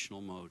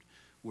operational mode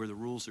where the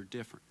rules are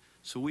different.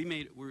 So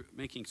we're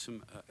making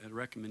a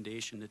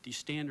recommendation that they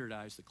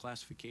standardize the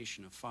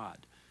classification of FOD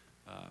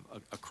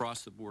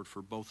across the board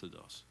for both of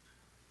those.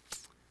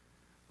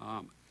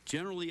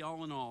 Generally,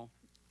 all in all,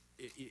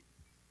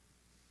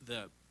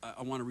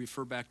 I want to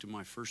refer back to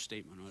my first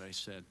statement, what I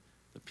said.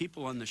 The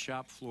people on the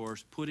shop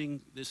floors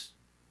putting this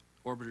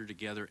orbiter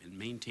together and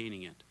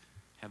maintaining it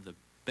have the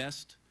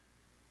best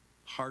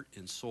heart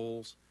and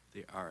souls.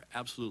 They are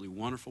absolutely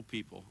wonderful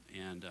people,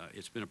 and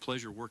it's been a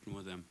pleasure working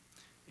with them.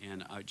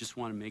 And I just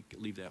want to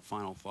leave that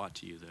final thought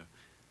to you,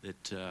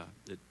 that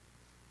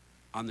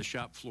on the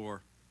shop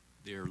floor,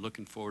 they're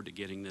looking forward to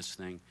getting this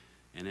thing.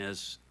 And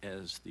as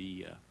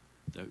the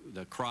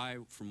cry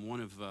from one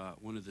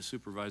of the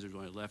supervisors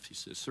when I left, he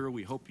says, "Sir,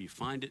 we hope you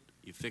find it,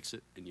 you fix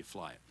it, and you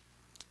fly it."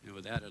 And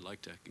with that, I'd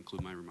like to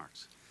conclude my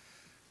remarks.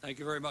 Thank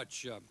you very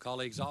much,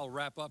 colleagues. I'll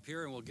wrap up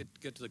here and we'll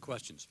get to the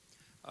questions.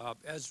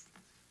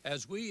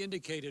 As we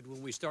indicated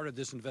when we started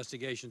this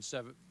investigation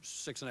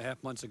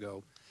 6.5 months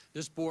ago,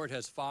 this board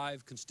has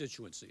 5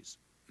 constituencies.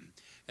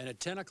 And at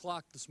 10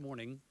 o'clock this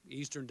morning,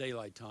 Eastern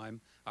Daylight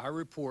Time, our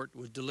report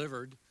was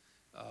delivered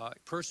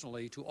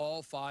personally to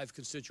all 5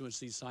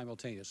 constituencies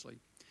simultaneously.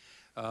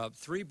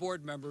 3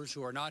 board members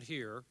who are not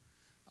here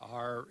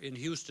are in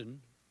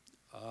Houston,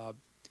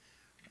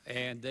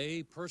 and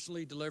they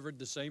personally delivered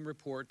the same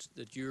report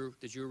that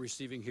you're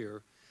receiving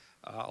here,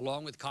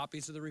 along with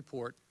copies of the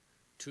report,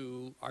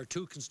 to our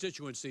 2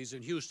 constituencies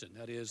in Houston.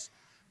 That is,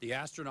 the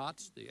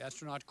astronauts, the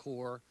astronaut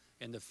corps,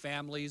 and the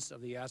families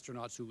of the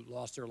astronauts who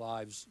lost their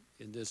lives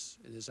in this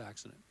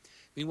accident.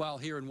 Meanwhile,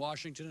 here in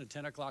Washington at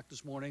 10 o'clock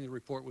this morning, the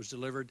report was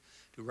delivered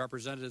to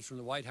representatives from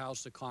the White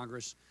House, the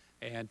Congress,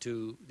 and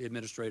to the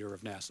administrator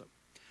of NASA.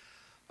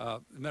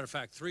 As a matter of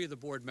fact, 3 of the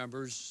board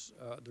members,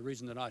 the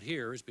reason they're not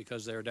here is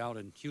because they're down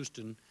in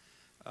Houston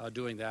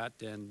doing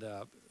that, and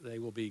they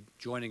will be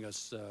joining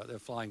us. They're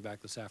flying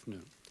back this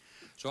afternoon.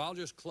 So I'll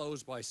just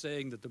close by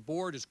saying that the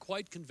board is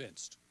quite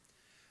convinced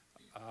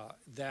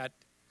that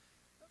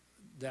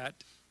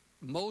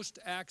most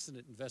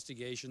accident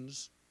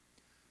investigations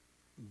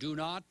do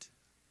not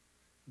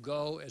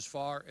go as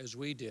far as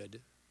we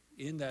did,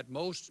 in that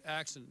most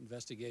accident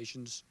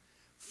investigations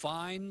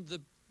find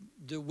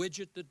the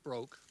widget that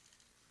broke,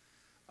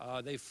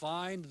 they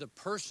find the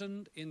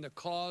person in the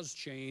cause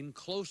chain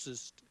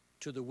closest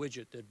to the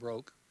widget that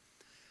broke,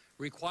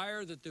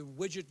 require that the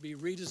widget be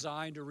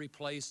redesigned or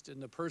replaced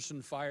and the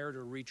person fired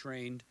or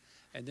retrained,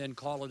 and then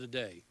call it a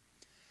day.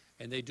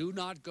 And they do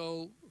not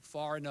go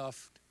far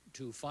enough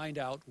to find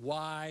out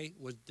why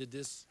did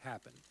this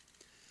happen.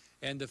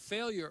 And the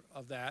failure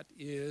of that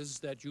is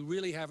that you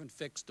really haven't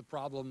fixed the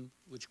problem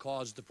which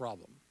caused the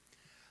problem.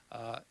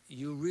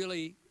 You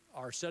really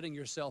are setting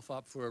yourself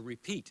up for a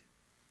repeat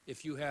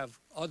if you have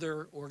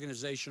other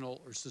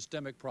organizational or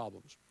systemic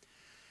problems.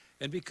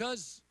 And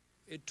because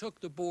it took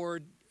the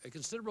board a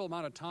considerable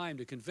amount of time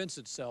to convince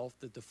itself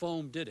that the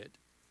foam did it,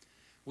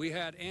 we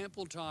had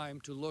ample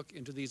time to look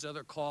into these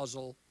other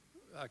causal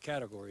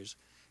categories,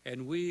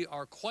 and we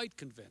are quite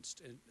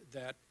convinced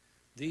that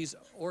these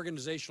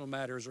organizational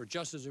matters are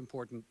just as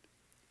important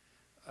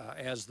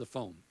as the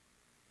foam.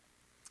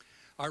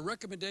 Our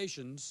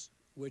recommendations,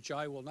 which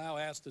I will now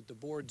ask that the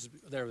boards,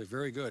 they're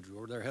very good,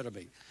 or they're ahead of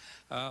me.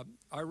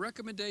 Our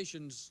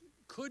recommendations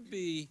could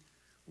be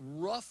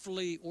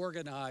roughly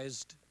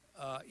organized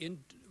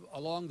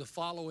along the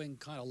following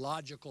kind of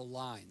logical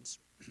lines.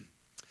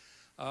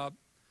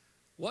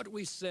 What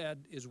we said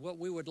is what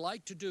we would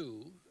like to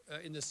do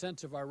in the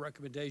sense of our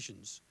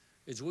recommendations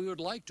is we would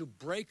like to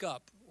break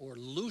up or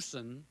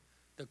loosen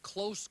the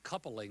close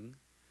coupling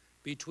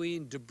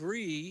between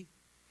debris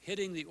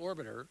hitting the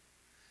orbiter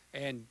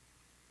and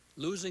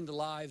losing the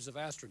lives of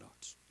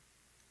astronauts.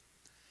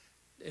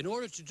 In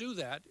order to do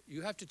that,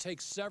 you have to take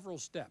several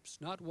steps,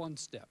 not one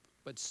step,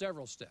 but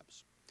several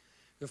steps.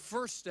 The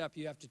first step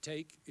you have to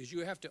take is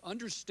you have to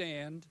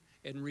understand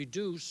and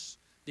reduce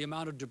the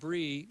amount of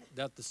debris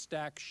that the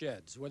stack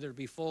sheds, whether it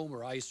be foam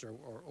or ice or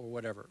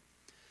whatever.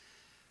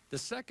 The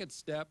second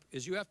step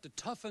is you have to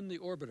toughen the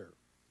orbiter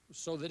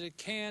so that it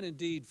can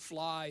indeed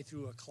fly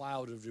through a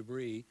cloud of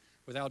debris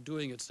without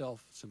doing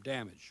itself some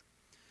damage.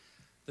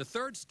 The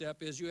third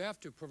step is you have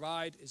to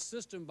provide a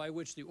system by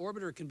which the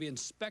orbiter can be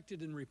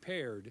inspected and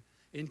repaired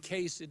in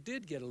case it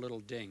did get a little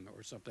ding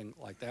or something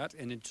like that,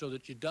 and so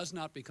that it does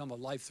not become a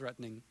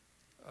life-threatening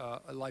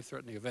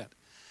event.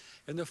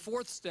 And the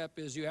fourth step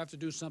is you have to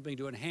do something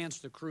to enhance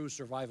the crew's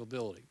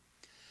survivability.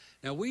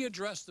 Now, we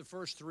addressed the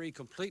first three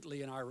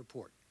completely in our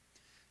report.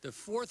 The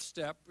fourth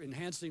step,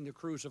 enhancing the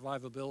crew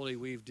survivability,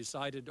 we've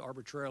decided to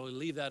arbitrarily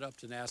leave that up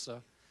to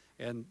NASA,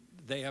 and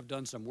they have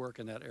done some work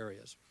in that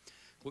areas.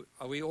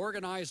 We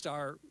organized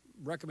our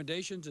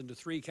recommendations into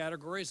three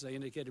categories, as I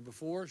indicated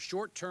before: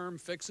 short-term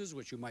fixes,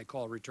 which you might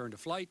call return to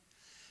flight;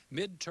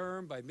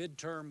 mid-term, by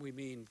mid-term we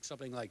mean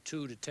something like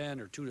 2 to 10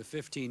 or 2 to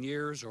 15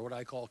 years, or what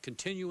I call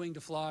continuing to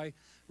fly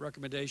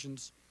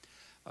recommendations;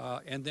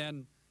 and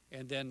then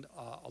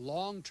a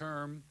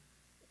long-term,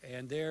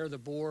 and there the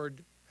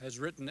board has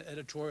written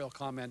editorial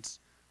comments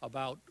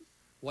about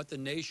what the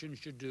nation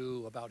should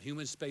do about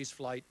human space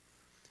flight,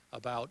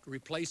 about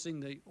replacing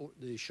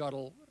the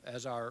shuttle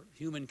as our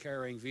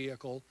human-carrying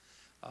vehicle,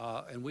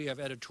 and we have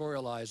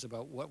editorialized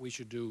about what we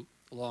should do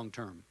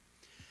long-term.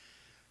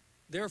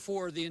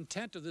 Therefore, the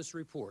intent of this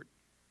report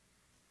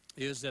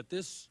is that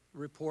this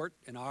report,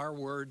 in our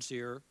words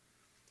here,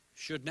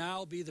 should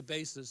now be the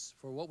basis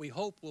for what we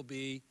hope will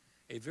be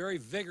a very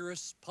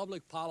vigorous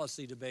public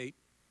policy debate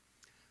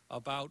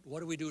about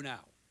what do we do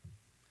now?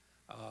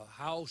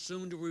 How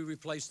soon do we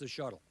replace the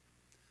shuttle?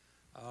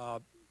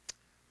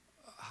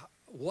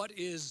 What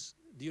is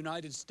the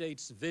United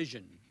States'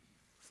 vision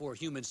for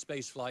human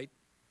spaceflight?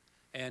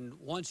 And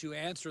once you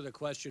answer the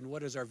question,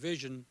 what is our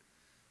vision,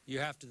 you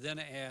have to then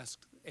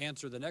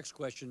answer the next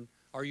question,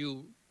 are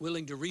you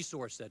willing to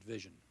resource that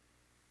vision?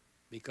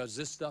 Because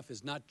this stuff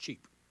is not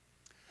cheap.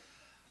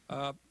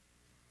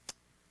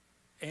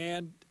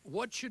 And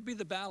what should be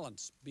the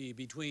balance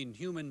between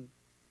human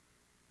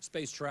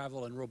space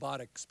travel and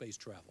robotic space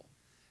travel?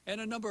 And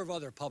a number of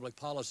other public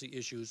policy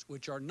issues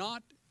which are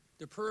not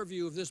the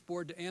purview of this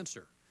board to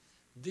answer.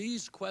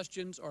 These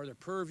questions are the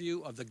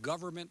purview of the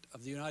government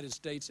of the United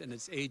States and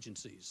its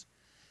agencies.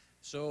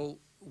 So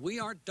we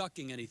aren't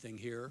ducking anything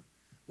here.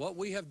 What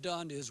we have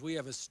done is we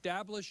have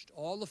established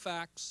all the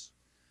facts.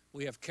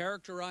 We have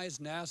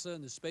characterized NASA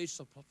and the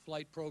space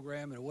flight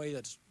program in a way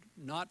that's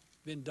not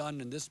been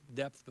done in this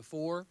depth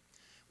before.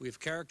 We've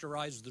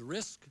characterized the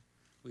risk.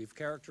 We've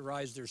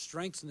characterized their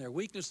strengths and their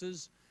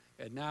weaknesses.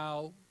 And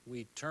now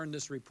we turn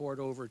this report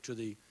over to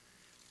the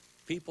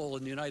people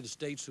in the United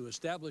States who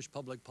establish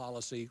public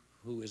policy,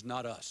 who is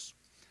not us.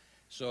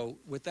 So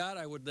with that,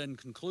 I would then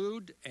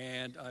conclude,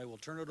 and I will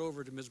turn it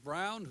over to Ms.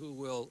 Brown, who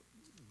will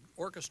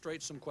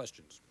orchestrate some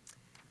questions.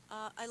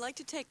 I'd like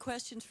to take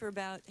questions for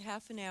about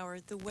half an hour.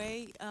 The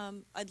way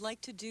I'd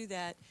like to do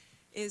that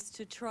is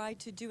to try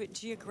to do it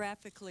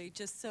geographically,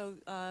 just so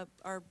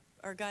our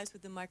guys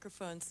with the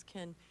microphones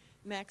can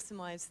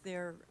maximize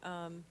their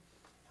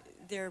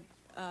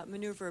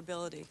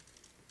maneuverability.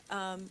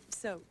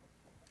 So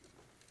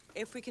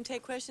if we can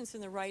take questions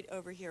from the right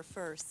over here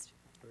first.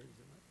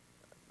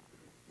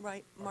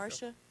 Right,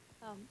 Marcia?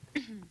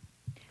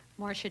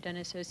 Marcia Dunn,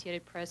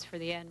 Associated Press for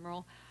the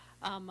Admiral.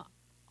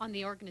 On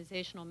the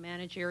organizational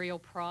managerial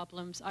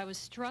problems, I was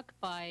struck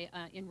by,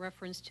 in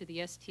reference to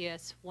the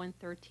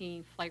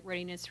STS-113 flight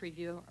readiness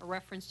review, a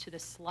reference to the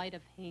sleight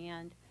of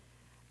hand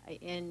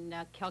in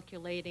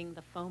calculating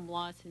the foam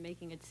loss and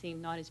making it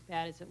seem not as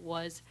bad as it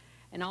was.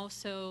 And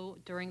also,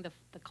 during the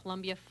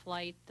Columbia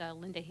flight,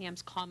 Linda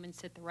Ham's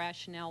comments that the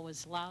rationale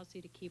was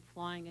lousy to keep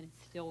flying, and it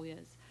still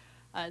is.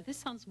 This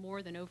sounds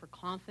more than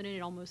overconfident.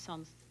 It almost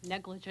sounds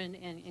negligent.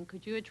 And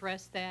could you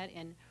address that?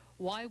 And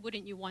why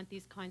wouldn't you want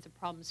these kinds of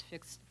problems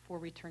fixed for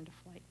return to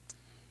flight?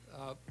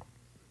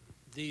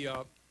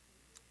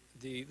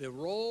 The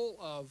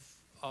role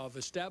of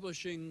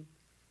establishing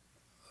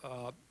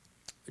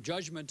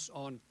judgments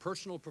on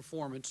personal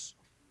performance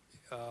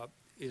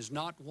is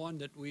not one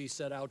that we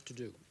set out to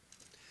do.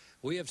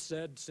 We have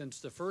said since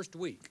the first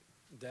week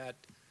that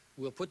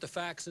we'll put the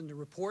facts in the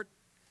report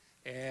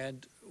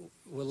and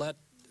we'll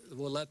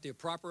let the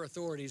proper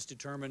authorities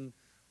determine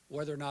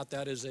whether or not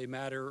that is a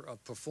matter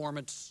of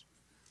performance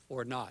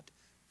or not.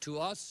 To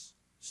us,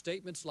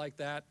 statements like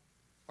that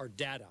are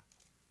data.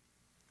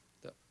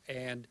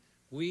 And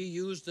we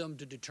use them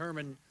to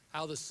determine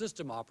how the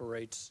system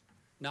operates,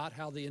 not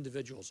how the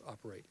individuals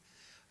operate.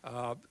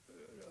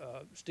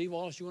 Steve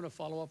Wallace, you want to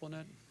follow up on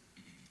that?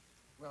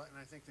 Well, and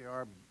I think they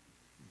are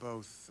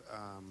both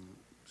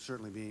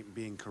certainly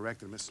being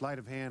corrected. Sleight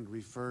of hand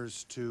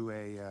refers to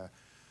a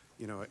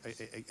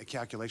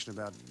calculation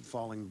about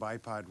falling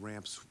bipod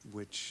ramps,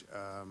 which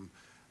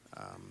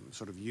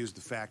sort of used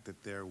the fact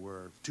that there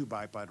were two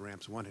bipod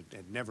ramps. One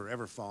had never,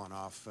 ever fallen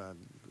off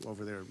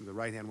over there, the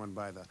right-hand one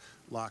by the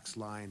LOX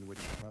line, which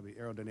probably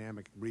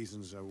aerodynamic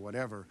reasons or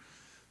whatever.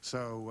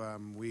 So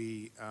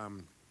we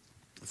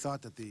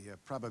thought that the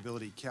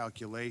probability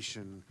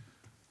calculation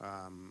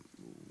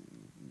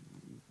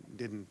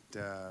didn't,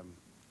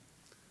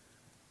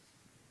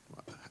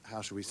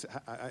 how should we say,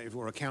 if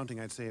we're accounting,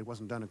 I'd say it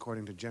wasn't done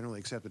according to generally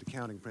accepted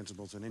accounting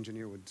principles. An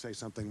engineer would say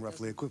something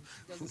roughly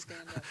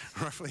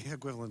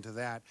equivalent to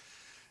that.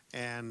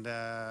 And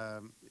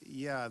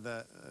yeah,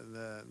 the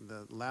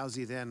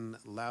lousy then,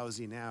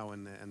 lousy now,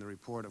 and the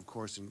report, of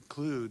course,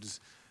 includes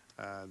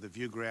the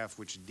view graph,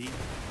 which deepens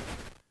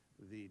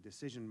the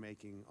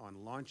decision-making on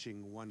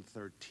launching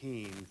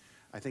 113.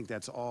 I think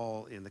that's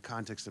all in the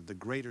context of the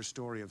greater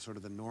story of sort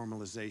of the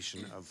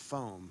normalization of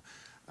foam.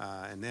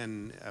 And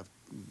then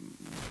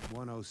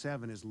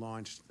 107 is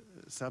launched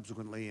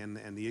subsequently, and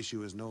the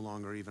issue is no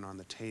longer even on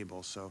the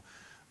table. So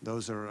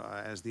those are,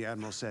 as the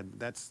Admiral said,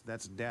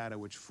 that's data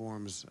which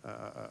forms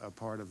a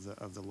part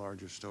of the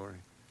larger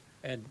story.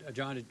 And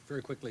John,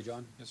 very quickly,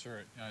 John. Yes,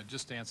 sir.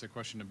 Just to answer a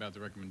question about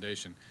the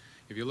recommendation.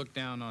 If you look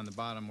down on the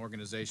bottom,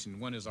 organization,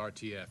 one is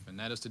RTF, and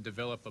that is to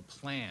develop a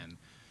plan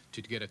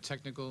to get a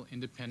technical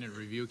independent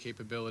review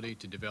capability,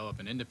 to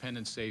develop an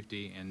independent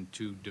safety, and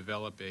to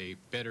develop a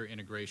better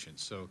integration.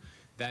 So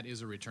that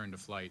is a return to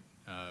flight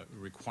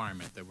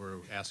requirement that we're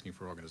asking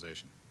for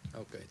organization.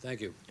 Okay, thank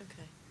you.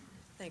 Okay,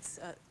 thanks.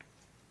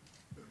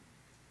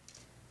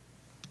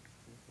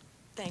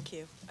 Thank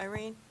you.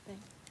 Irene?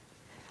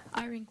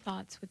 Irene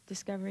Klotz with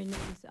Discovery News.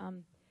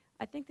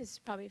 I think this is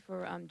probably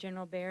for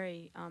General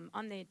Barry.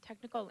 On the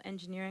Technical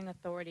Engineering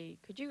Authority,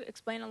 could you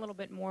explain a little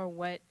bit more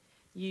what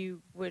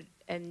you would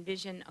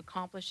envision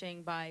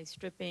accomplishing by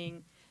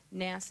stripping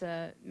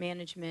NASA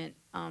management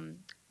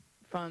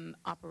from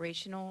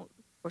operational,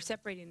 or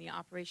separating the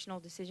operational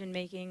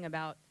decision-making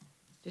about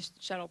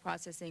just shuttle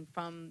processing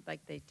from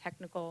like the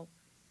technical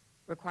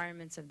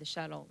requirements of the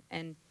shuttle,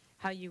 and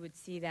how you would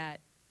see that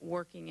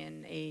working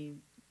in a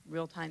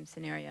real-time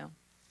scenario?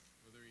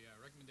 Well, the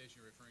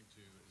recommendation you're referring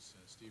to, as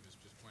Steve has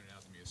just pointed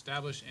out to me,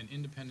 establish an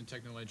independent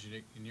technical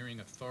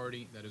engineering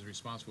authority that is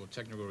responsible for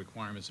technical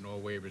requirements and all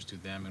waivers to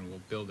them, and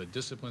will build a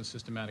disciplined,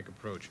 systematic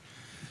approach.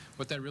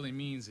 What that really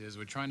means is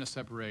we're trying to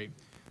separate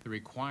the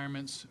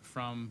requirements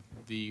from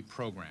the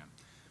program.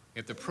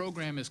 If the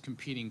program is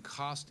competing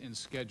cost and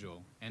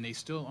schedule, and they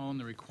still own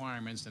the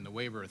requirements and the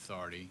waiver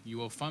authority, you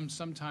will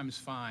sometimes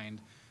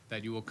find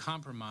that you will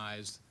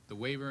compromise the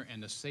waiver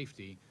and the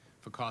safety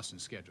for cost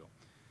and schedule.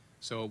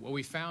 So what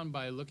we found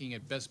by looking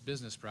at best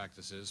business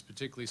practices,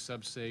 particularly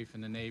SubSafe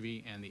in the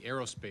Navy and the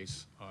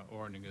aerospace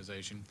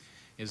organization,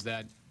 is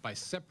that by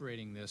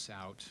separating this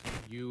out,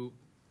 you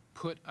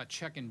put a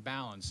check and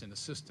balance in the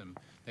system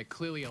that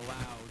clearly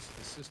allows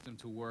the system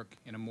to work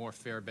in a more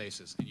fair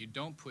basis. And you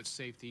don't put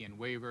safety and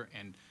waiver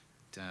and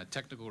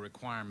technical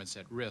requirements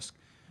at risk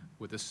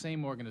with the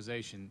same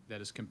organization that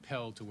is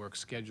compelled to work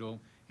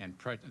schedule and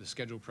the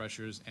schedule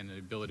pressures and the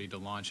ability to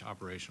launch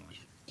operationally.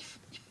 Okay.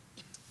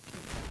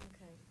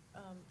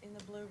 In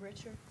the blue,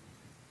 Richard?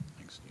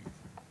 Thanks, Steve.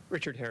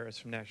 Richard Harris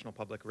from National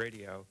Public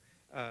Radio.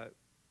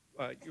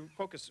 You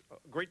focus a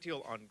great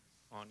deal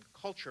on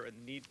culture and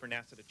the need for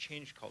NASA to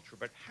change culture,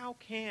 but how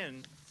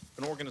can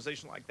an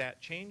organization like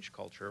that change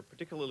culture,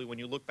 particularly when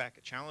you look back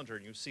at Challenger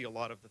and you see a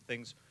lot of the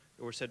things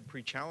that were said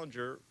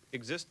pre-Challenger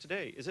exist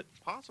today? Is it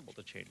possible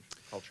to change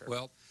culture?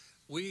 Well,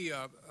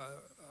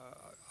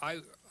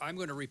 I'm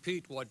going to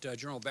repeat what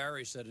General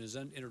Barry said in his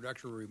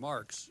introductory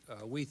remarks.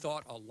 We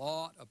thought a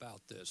lot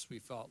about this. We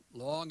thought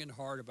long and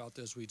hard about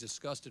this. We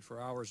discussed it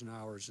for hours and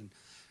hours,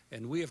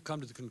 and we have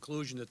come to the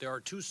conclusion that there are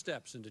two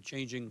steps into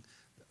changing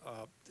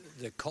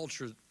the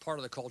culture, part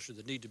of the culture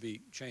that need to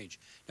be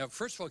changed. Now,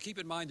 first of all, keep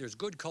in mind there's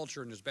good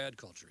culture and there's bad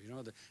culture. You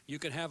know, you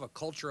can have a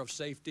culture of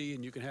safety,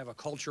 and you can have a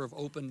culture of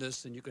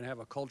openness, and you can have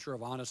a culture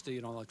of honesty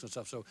and all that kind of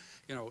stuff. So,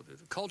 you know,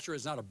 culture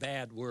is not a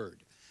bad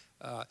word.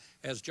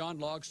 As John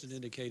Logsdon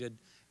indicated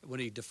when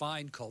he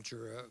defined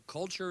culture,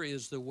 culture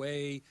is the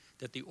way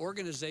that the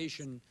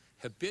organization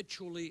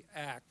habitually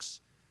acts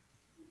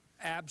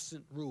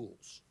absent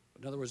rules.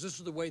 In other words, this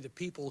is the way that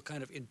people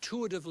kind of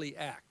intuitively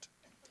act,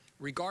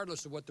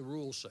 regardless of what the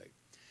rules say.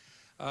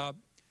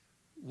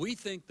 We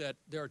think that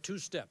there are two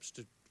steps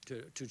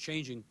to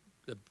changing,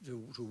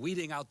 to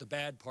weeding out the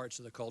bad parts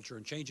of the culture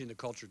and changing the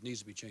culture that needs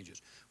to be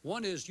changes.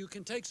 One is you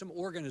can take some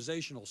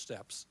organizational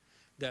steps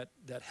that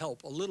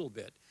help a little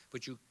bit,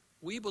 but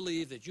we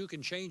believe that you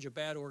can change a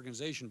bad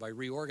organization by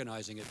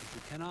reorganizing it, but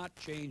you cannot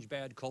change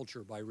bad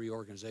culture by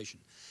reorganization.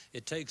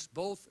 It takes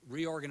both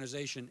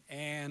reorganization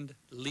and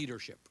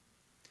leadership.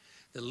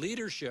 The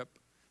leadership,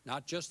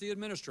 not just the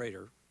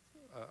administrator,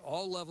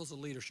 all levels of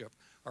leadership,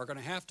 are going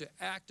to have to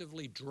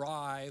actively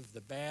drive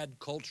the bad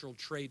cultural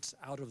traits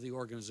out of the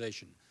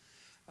organization.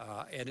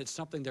 And it's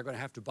something they're going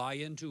to have to buy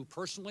into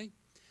personally.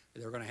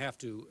 They're going to have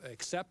to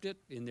accept it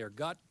in their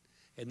gut.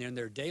 And in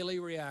their daily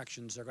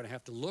reactions, they're going to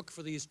have to look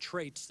for these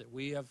traits that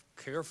we have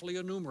carefully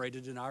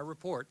enumerated in our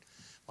report,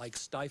 like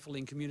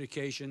stifling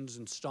communications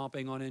and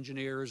stomping on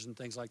engineers and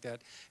things like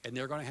that. And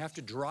they're going to have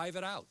to drive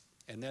it out.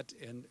 And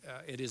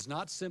it is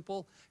not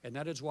simple, and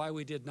that is why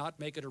we did not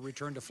make it a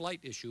return to flight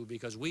issue,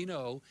 because we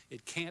know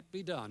it can't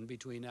be done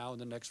between now and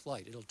the next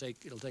flight. It'll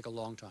take a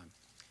long time.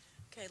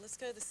 Okay, let's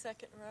go to the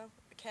second row.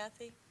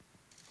 Kathy?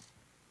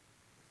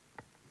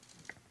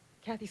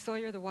 Kathy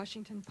Sawyer, The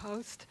Washington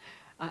Post.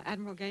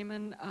 Admiral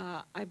Gaiman,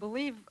 I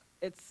believe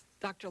it's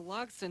Dr.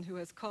 Logson who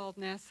has called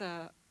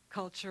NASA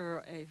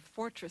culture a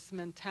fortress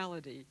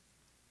mentality.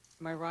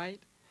 Am I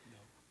right?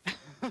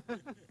 No.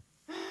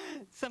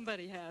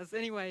 Somebody has.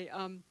 Anyway,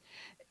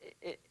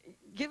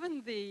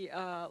 given the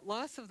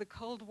loss of the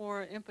Cold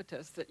War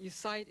impetus that you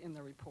cite in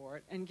the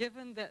report, and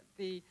given that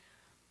the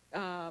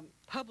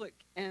public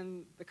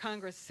and the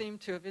Congress seem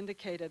to have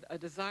indicated a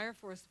desire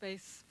for a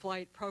space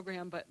flight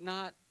program but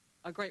not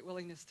a great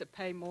willingness to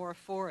pay more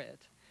for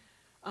it,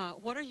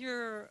 what are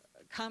your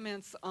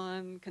comments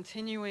on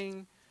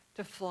continuing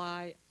to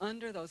fly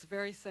under those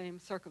very same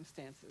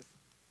circumstances?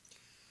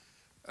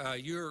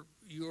 You're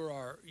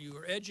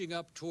edging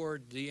up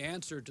toward the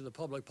answer to the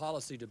public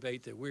policy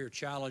debate that we're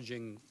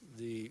challenging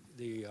the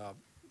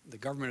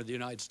government of the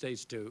United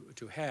States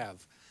to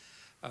have.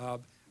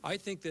 I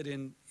think that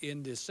in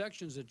the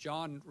sections that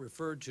John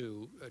referred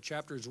to,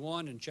 chapters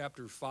 1 and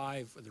chapter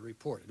 5 of the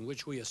report, in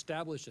which we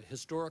established a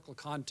historical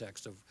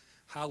context of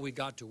how we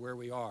got to where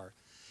we are,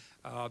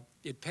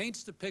 it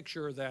paints the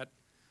picture that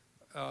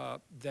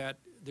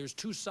there's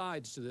two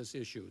sides to this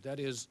issue. That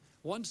is,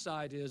 one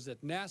side is that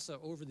NASA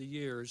over the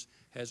years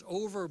has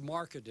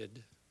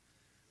over-marketed,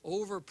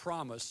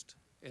 over-promised,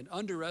 and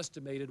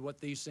underestimated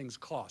what these things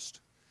cost.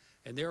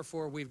 And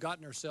therefore, we've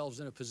gotten ourselves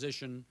in a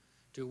position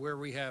to where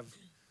we have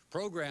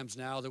programs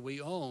now that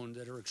we own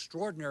that are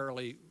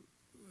extraordinarily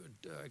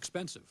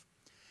expensive.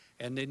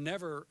 And they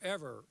never,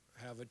 ever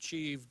have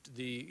achieved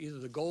either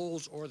the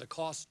goals or the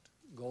cost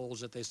goals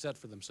that they set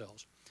for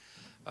themselves.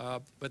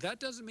 But that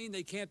doesn't mean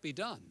they can't be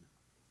done.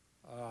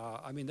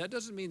 I mean, that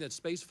doesn't mean that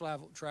space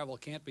travel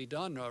can't be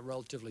done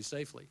relatively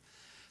safely.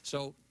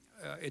 So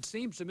it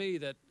seems to me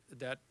that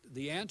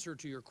the answer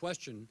to your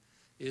question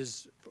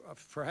is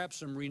perhaps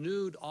some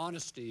renewed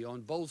honesty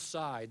on both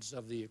sides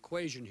of the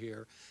equation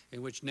here,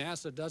 in which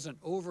NASA doesn't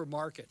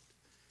overmarket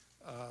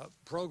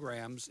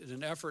programs in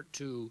an effort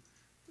to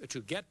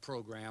get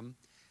program,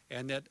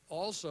 and that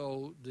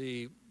also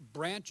the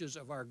branches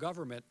of our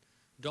government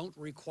don't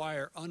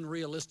require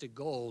unrealistic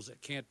goals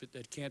that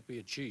can't be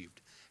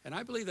achieved. And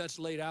I believe that's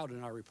laid out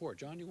in our report.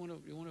 John, you want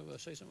to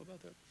say something about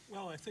that?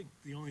 Well, I think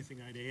the only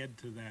thing I'd add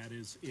to that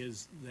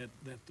is that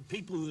the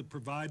people that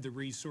provide the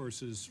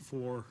resources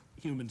for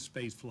human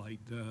spaceflight,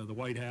 the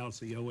White House,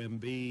 the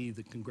OMB,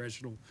 the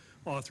Congressional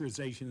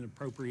Authorization and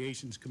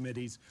Appropriations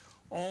Committees,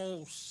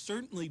 all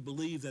certainly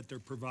believe that they're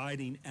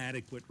providing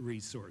adequate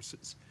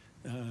resources.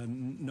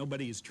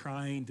 Nobody is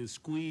trying to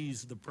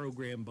squeeze the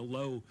program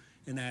below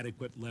an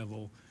adequate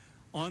level.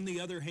 On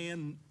the other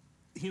hand,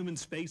 human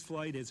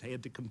spaceflight has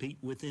had to compete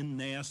within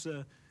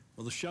NASA.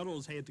 Well, the shuttle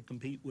has had to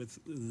compete with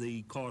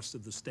the cost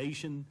of the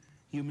station.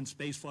 Human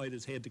spaceflight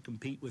has had to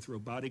compete with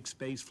robotic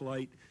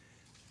spaceflight.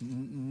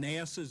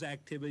 NASA's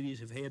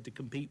activities have had to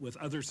compete with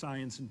other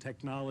science and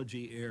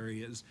technology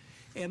areas.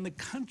 And the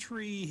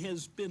country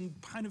has been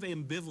kind of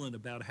ambivalent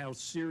about how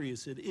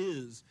serious it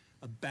is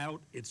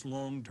about its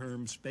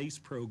long-term space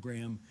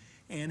program,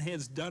 and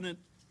has done it,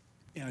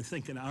 I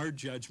think in our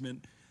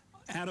judgment,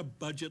 at a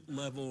budget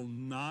level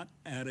not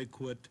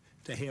adequate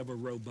to have a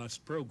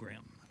robust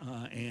program.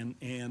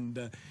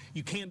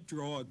 You can't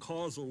draw a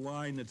causal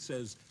line that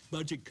says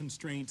budget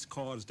constraints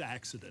caused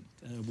accident.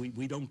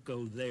 We don't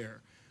go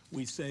there.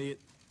 We say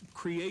it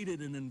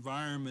created an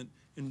environment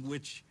in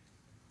which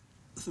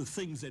the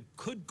things that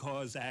could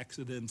cause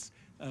accidents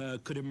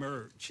could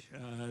emerge.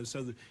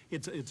 So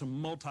it's a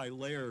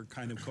multi-layer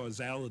kind of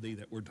causality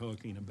that we're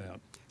talking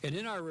about. And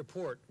in our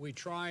report, we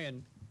try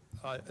and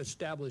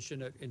establish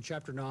in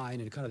Chapter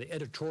 9, in kind of the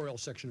editorial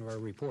section of our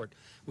report,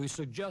 we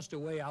suggest a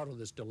way out of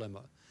this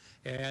dilemma.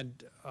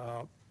 And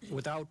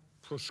without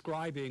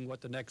prescribing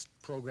what the next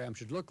program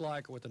should look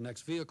like or what the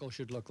next vehicle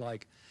should look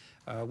like,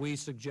 we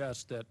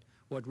suggest that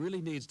what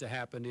really needs to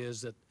happen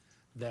is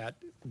that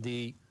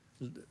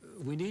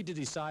we need to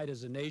decide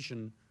as a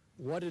nation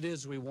what it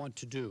is we want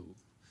to do.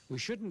 we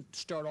shouldn't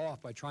start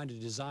off by trying to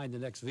design the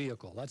next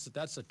vehicle.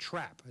 That's a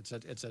trap.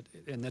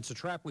 And it's a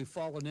trap we've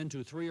fallen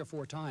into 3 or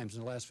 4 times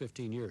in the last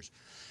 15 years.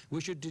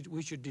 We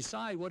should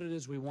decide what it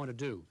is we want to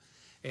do,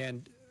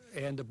 and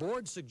the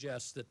board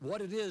suggests that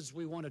what it is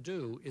we want to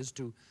do is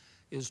to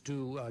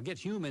get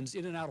humans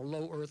in and out of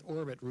low Earth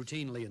orbit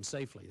routinely and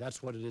safely.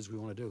 That's what it is we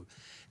want to do.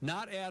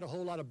 Not add a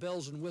whole lot of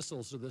bells and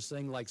whistles to this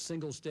thing, like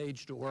single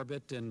stage to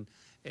orbit and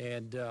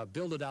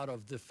build it out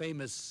of the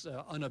famous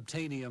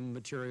unobtainium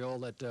material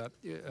that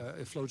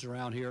floats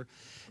around here,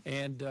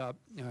 and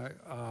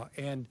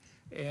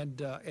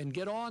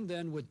get on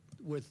then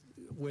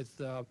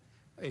with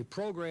a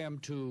program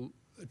to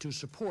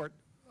support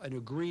an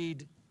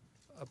agreed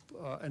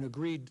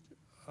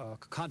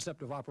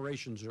concept of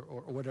operations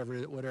or whatever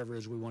it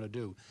is we want to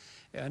do.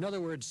 In other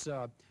words,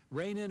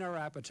 rein in our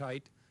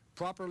appetite,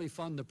 properly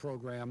fund the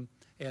program,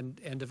 and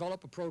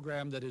develop a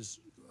program that is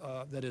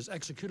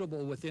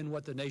executable within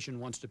what the nation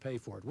wants to pay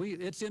for it.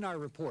 It's in our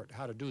report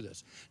how to do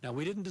this. Now,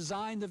 we didn't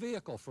design the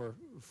vehicle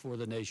for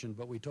the nation,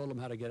 but we told them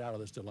how to get out of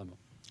this dilemma.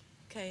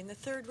 Okay, in the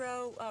third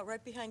row,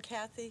 right behind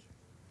Kathy.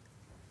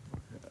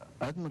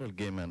 Admiral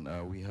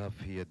Gaiman, we have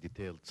here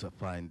detailed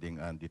finding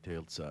and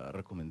detailed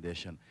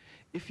recommendation.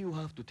 If you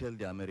have to tell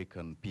the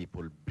American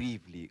people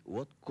briefly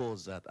what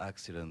caused that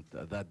accident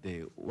that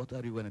day, what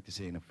are you going to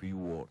say in a few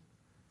words?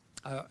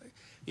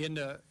 In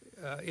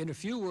a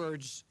few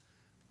words,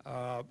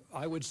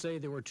 I would say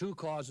there were 2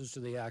 causes to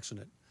the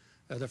accident.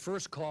 The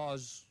first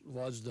cause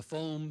was the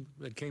foam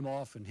that came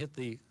off and hit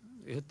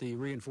the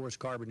reinforced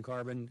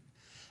carbon-carbon.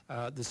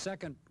 The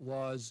second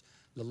was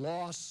the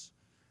loss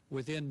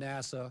within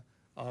NASA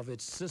of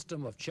its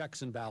system of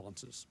checks and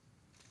balances.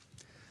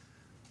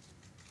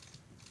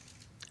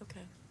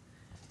 Okay.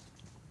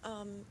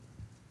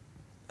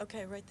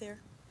 Okay, right there.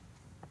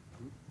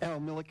 Al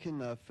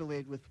Milliken,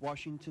 affiliated with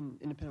Washington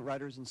Independent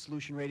Writers and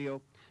Solution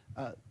Radio.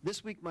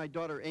 This week, my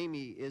daughter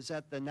Amy is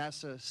at the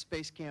NASA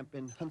Space Camp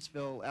in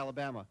Huntsville,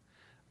 Alabama.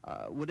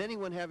 Would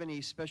anyone have any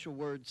special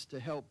words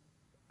to help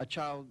a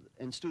child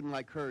and student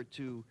like her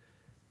to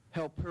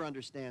help her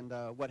understand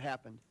what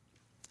happened?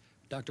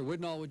 Dr.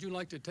 Widnall, would you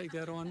like to take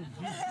that on?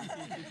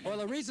 Well,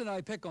 the reason I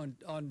pick on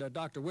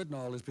Dr.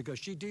 Widnall is because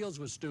she deals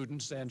with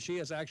students, and she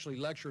has actually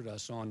lectured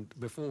us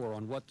before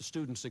on what the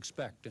students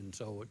expect. And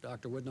so,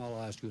 Dr. Widnall,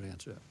 I'll ask you to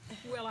answer that.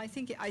 Well, I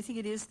think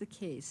it is the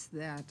case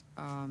that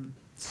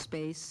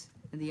space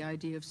and the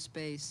idea of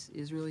space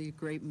is really a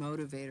great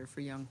motivator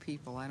for young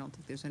people. I don't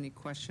think there's any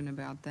question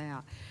about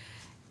that.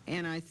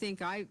 And I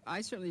think I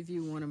certainly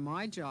view one of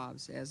my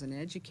jobs as an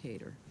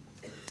educator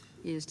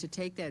is to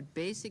take that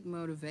basic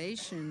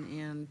motivation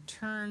and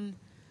turn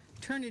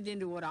it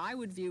into what I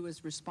would view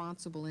as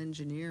responsible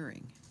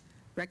engineering,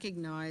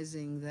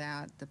 recognizing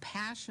that the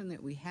passion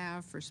that we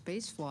have for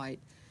spaceflight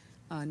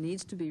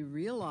needs to be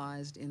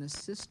realized in a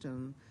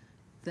system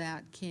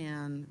that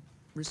can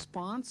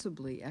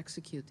responsibly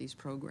execute these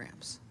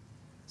programs.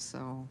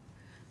 So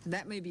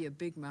that may be a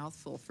big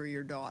mouthful for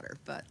your daughter,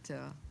 but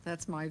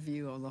that's my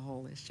view on the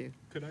whole issue.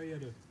 Could I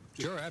add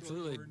a... Sure,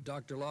 absolutely.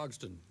 Dr.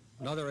 Logston,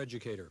 another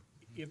educator.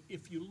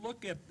 If you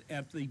look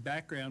at the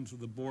backgrounds of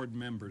the board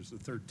members, the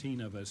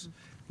 13 of us,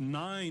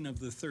 9 of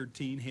the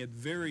 13 had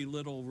very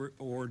little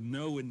or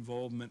no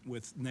involvement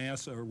with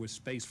NASA or with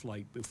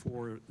spaceflight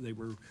before they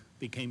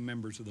became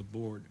members of the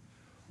board.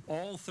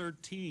 All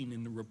 13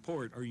 in the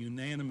report are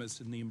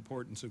unanimous in the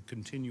importance of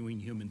continuing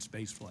human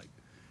spaceflight.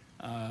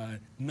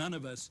 None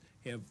of us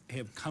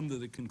have come to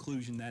the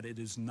conclusion that it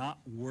is not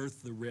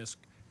worth the risk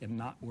and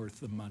not worth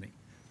the money.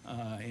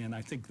 And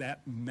I think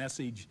that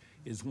message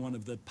is one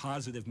of the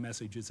positive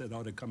messages that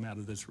ought to come out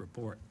of this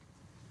report.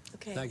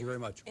 Okay. Thank you very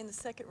much. In the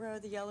second row,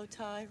 the yellow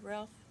tie,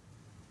 Ralph.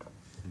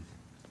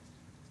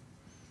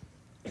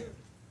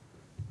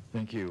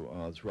 Thank you.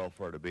 It's Ralph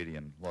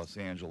Artabadian, Los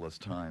Angeles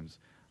Times.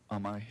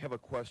 I have a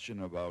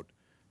question about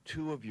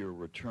 2 of your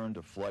return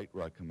to flight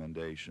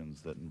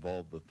recommendations that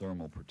involve the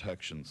thermal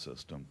protection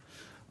system.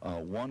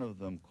 One of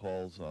them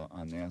calls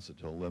on NASA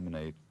to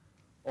eliminate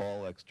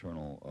all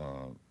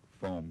external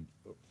foam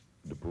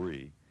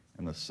debris,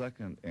 and the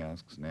second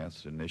asks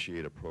NASA to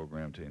initiate a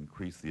program to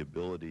increase the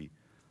ability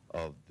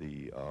of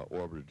the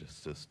orbiter to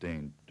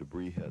sustain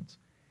debris hits.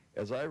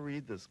 As I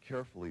read this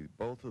carefully,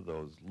 both of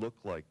those look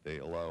like they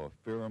allow a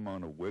fair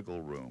amount of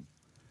wiggle room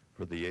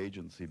for the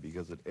agency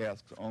because it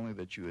asks only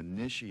that you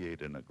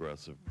initiate an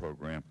aggressive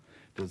program.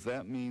 Does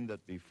that mean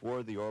that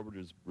before the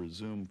orbiters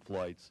resume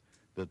flights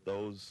that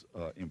those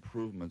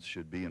improvements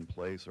should be in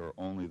place, or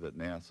only that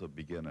NASA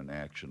begin an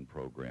action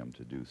program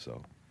to do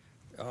so?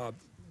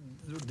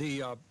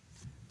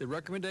 The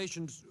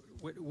recommendations,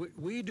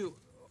 we do,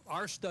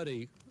 our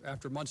study,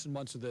 after months and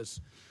months of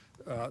this,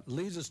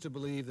 leads us to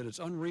believe that it's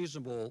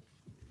unreasonable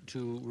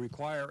to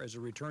require as a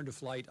return to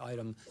flight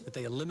item that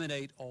they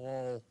eliminate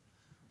all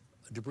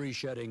debris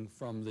shedding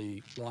from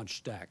the launch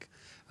stack.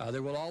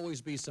 There will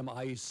always be some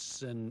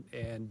ice, and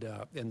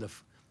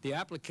the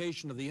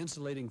application of the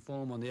insulating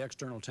foam on the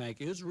external tank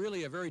is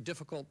really a very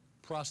difficult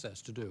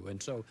process to do.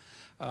 And so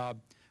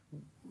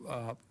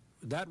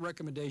that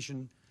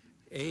recommendation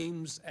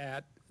aims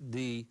at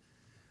the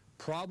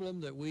problem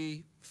that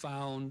we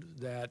found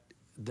that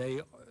they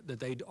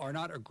are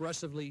not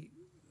aggressively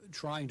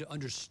trying to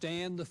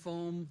understand the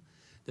foam,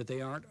 that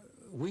they aren't.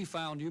 We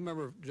found, you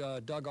remember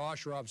Doug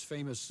Osherov's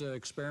famous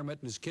experiment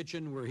in his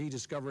kitchen where he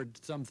discovered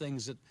some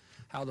things that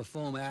how the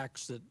foam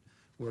acts that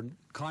were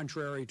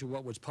contrary to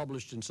what was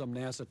published in some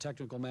NASA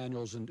technical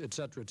manuals, and et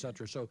cetera, et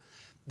cetera. So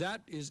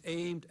that is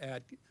aimed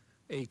at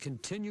a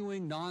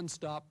continuing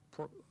nonstop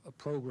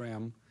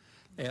program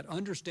at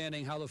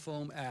understanding how the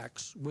foam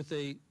acts with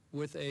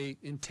a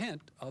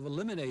intent of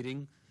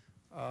eliminating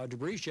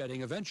debris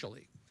shedding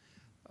eventually.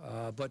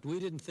 But we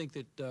didn't think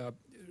that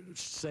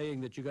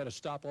saying that you got to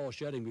stop all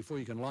shedding before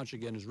you can launch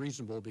again is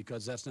reasonable,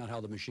 because that's not how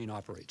the machine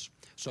operates.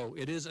 So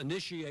it is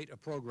initiate a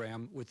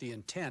program with the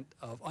intent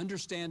of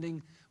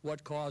understanding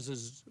what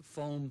causes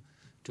foam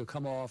to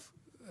come off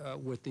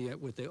with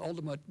the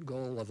ultimate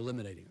goal of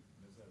eliminating it.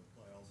 Does that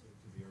apply also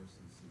to the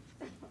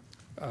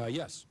RCC?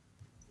 Yes.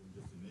 So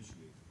just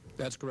initiate.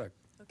 That's correct.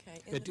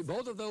 Okay.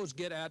 Both of those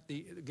get at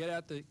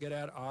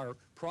our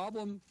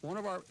problem. One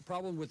of our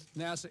problem with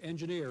NASA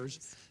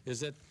engineers is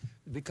that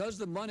because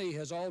the money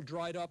has all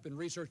dried up in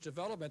research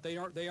development, they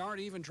aren't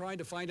even trying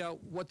to find out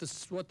what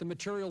the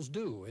materials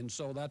do, and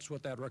so that's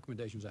what that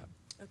recommendation's at.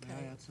 Okay.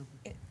 May I add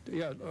something?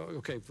 Yeah.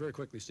 Okay. Very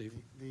quickly, Steve.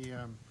 I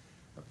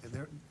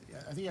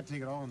think you have to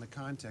take it all in the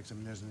context. I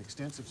mean, there's an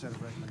extensive set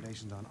of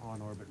recommendations on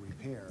on-orbit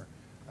repair.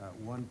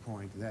 One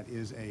point, that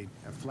is a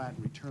flat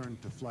return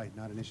to flight,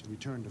 not initial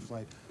return to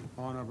flight,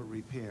 on-orbit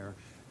repair.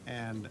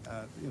 And,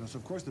 so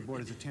of course the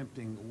board is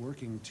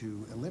working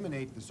to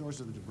eliminate the source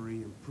of the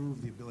debris,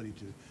 improve the ability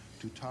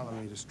to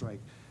tolerate a strike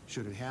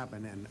should it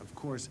happen. And of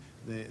course,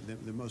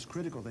 the most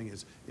critical thing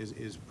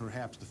is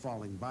perhaps the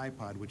falling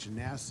bipod, which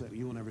NASA,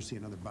 you will never see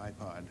another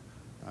bipod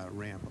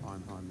ramp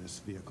on this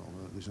vehicle.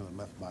 There's no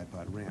left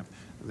bipod ramp.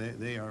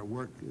 They are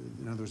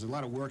there's a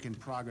lot of work in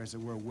progress that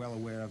we're well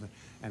aware of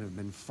and have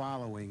been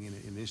following in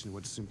addition to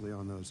what's simply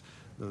on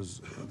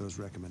those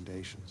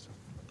recommendations.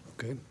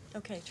 Okay.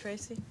 Okay,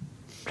 Tracy?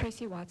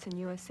 Tracy Watson,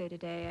 USA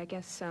Today. I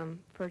guess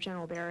for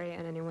General Barry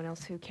and anyone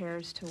else who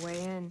cares to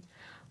weigh in,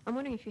 I'm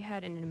wondering if you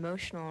had an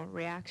emotional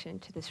reaction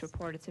to this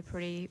report. It's a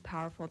pretty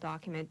powerful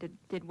document.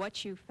 Did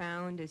what you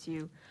found as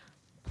you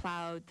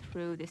plowed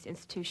through this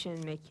institution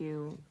make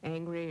you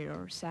angry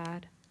or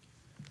sad?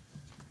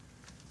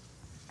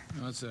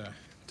 Well, that's a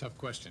tough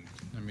question.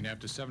 I mean,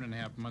 after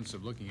 7.5 months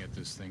of looking at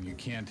this thing, you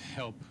can't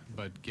help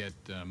but get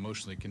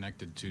emotionally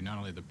connected to not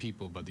only the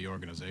people, but the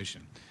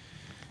organization.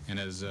 And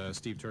as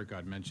Steve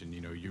Turcotte mentioned,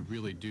 you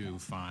really do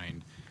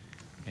find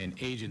an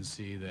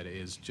agency that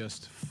is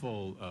just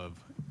full of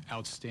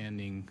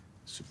outstanding,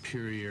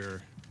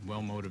 superior,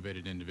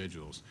 well-motivated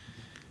individuals.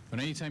 But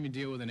anytime you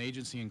deal with an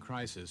agency in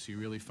crisis, you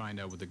really find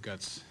out what the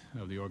guts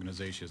of the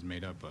organization is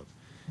made up of.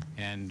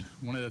 And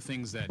one of the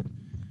things that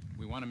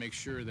we want to make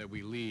sure that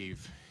we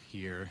leave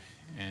here,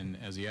 and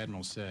as the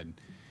Admiral said,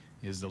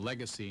 is the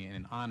legacy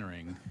in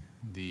honoring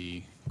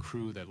the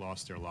crew that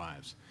lost their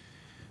lives.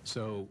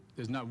 So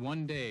there's not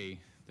one day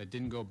that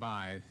didn't go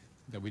by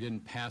that we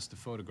didn't pass the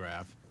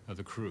photograph of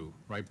the crew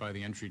right by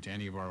the entry to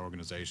any of our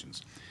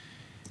organizations.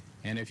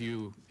 And if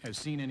you have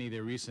seen any of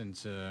their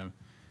recent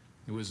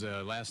it was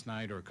last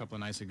night or a couple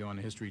of nights ago on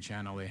the History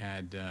Channel, they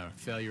had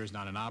failure is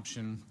not an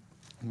option.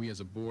 We as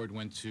a board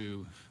went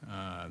to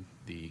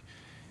the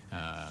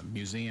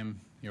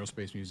museum,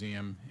 Aerospace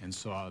Museum, and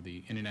saw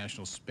the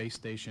International Space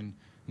Station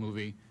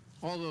movie.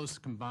 All those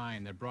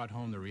combined that brought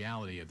home the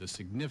reality of the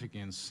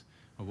significance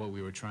of what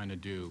we were trying to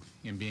do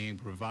in being able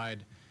to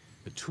provide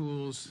the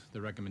tools,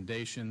 the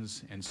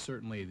recommendations, and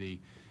certainly the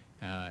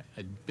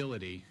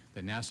ability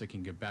that NASA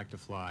can get back to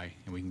fly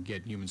and we can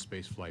get human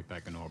space flight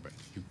back in orbit.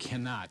 You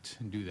cannot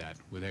do that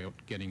without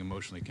getting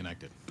emotionally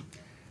connected.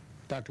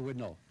 Dr.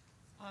 Widnall.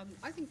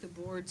 I think the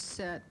board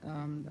set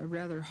a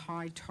rather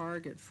high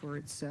target for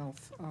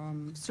itself.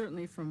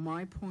 Certainly from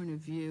my point of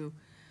view,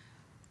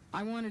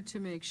 I wanted to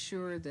make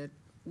sure that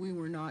we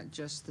were not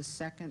just the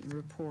second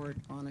report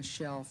on a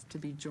shelf to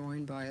be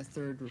joined by a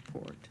third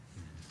report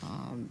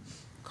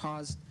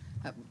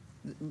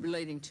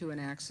relating to an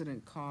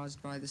accident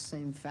caused by the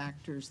same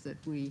factors that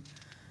we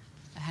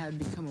had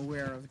become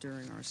aware of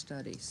during our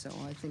study. So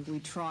I think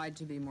we tried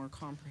to be more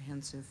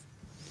comprehensive.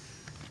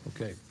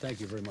 Okay, thank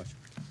you very much.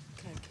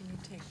 Okay, can you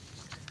take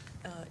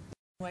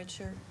white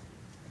shirt?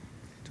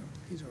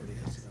 He's already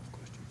asked enough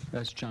questions.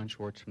 That's John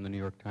Schwartz from the New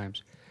York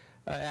Times.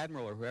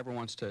 Admiral, or whoever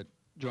wants to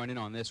join in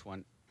on this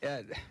one,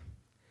 the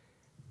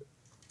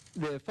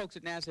folks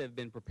at NASA have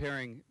been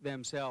preparing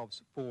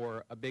themselves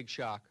for a big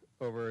shock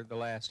over the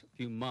last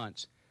few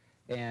months,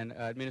 and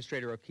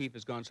Administrator O'Keefe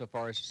has gone so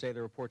far as to say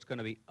the report's going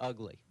to be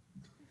ugly.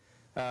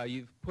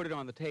 You've put it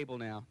on the table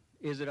now.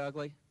 Is it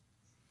ugly?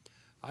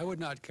 I would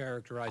not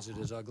characterize it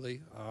as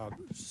ugly,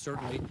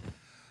 certainly.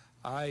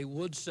 I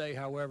would say,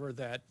 however,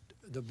 that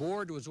the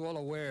board was well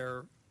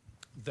aware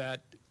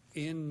that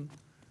in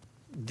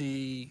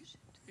the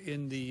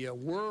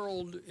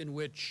world in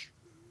which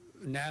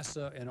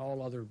NASA and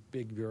all other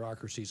big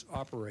bureaucracies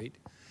operate,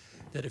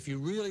 that if you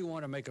really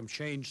want to make them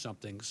change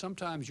something,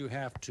 sometimes you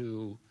have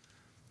to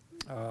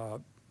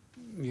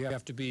you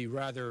have to be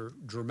rather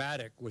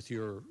dramatic with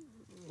your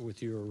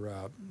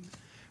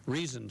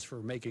reasons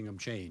for making them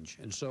change.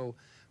 And so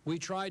we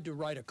tried to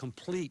write a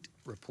complete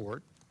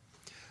report.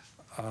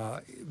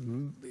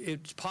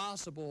 It's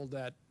possible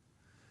that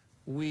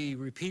we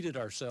repeated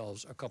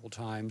ourselves a couple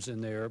times in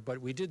there, but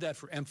we did that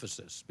for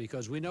emphasis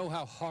because we know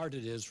how hard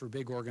it is for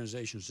big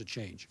organizations to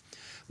change.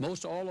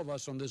 Most all of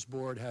us on this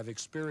board have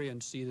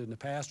experience either in the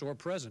past or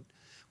present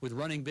with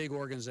running big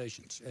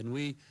organizations, and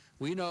we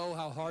know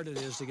how hard it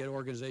is to get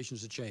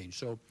organizations to change.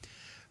 So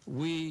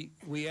we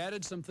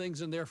added some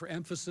things in there for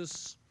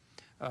emphasis.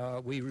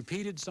 We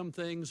repeated some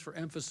things for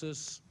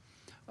emphasis,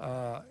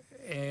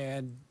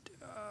 and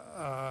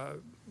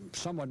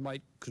someone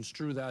might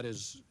construe that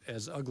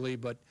as ugly,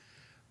 but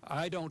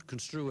I don't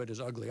construe it as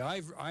ugly.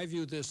 I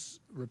view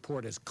this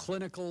report as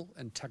clinical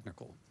and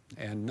technical,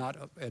 and not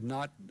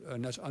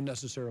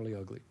unnecessarily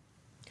ugly.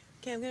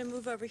 Okay, I'm going to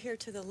move over here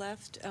to the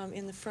left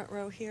in the front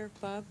row here.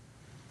 Bob?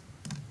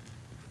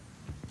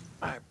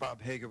 Hi,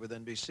 Bob Hager with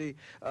NBC.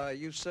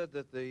 You said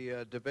that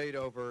the debate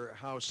over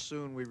how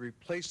soon we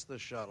replace the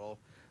shuttle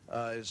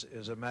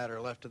is a matter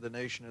left to the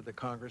nation and the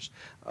Congress.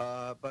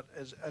 But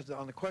as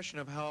on the question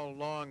of how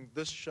long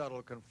this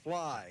shuttle can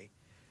fly,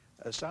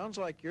 sounds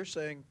like you're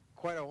saying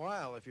quite a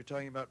while if you're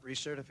talking about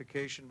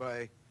recertification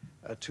by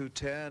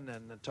 2010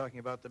 and then talking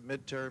about the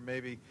midterm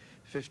maybe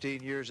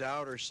 15 years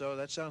out or so.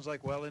 That sounds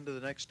like well into the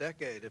next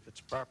decade if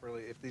it's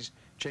properly, if these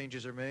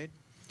changes are made.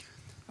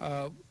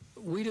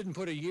 We didn't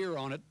put a year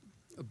on it,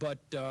 but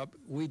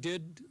we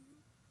did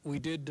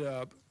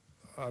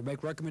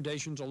make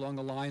recommendations along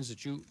the lines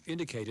that you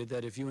indicated,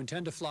 that if you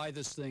intend to fly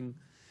this thing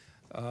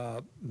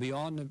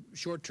beyond the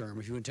short term,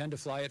 if you intend to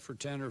fly it for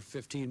 10 or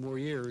 15 more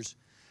years,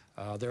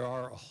 there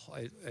are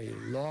a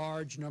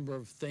large number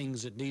of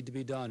things that need to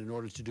be done in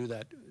order to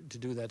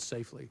do that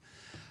safely.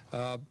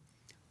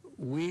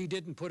 We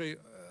didn't put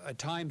a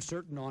time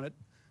certain on it.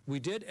 We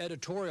did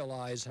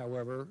editorialize,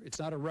 however. It's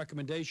not a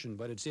recommendation,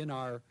 but it's in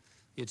our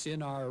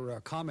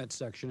comment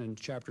section in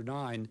Chapter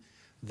 9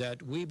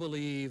 that we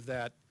believe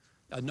that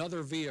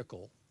another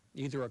vehicle,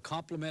 either a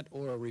complement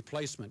or a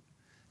replacement,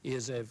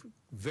 is a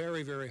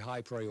very, very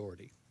high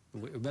priority.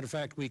 Matter of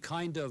fact, we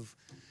kind of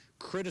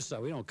criticize,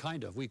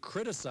 we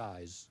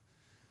criticize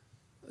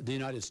the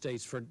United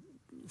States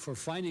for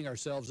finding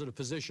ourselves in a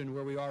position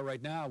where we are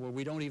right now, where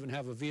we don't even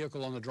have a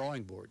vehicle on the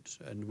drawing boards,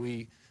 and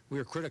we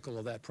are critical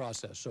of that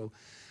process. So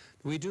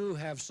we do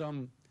have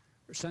some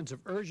sense of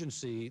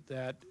urgency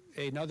that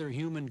another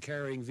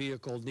human-carrying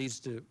vehicle needs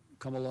to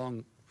come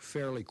along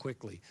fairly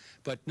quickly.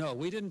 But no,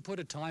 we didn't put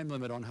a time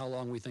limit on how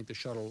long we think the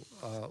shuttle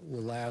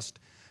will last.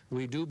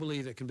 We do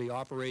believe it can be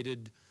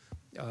operated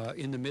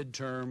in the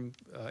midterm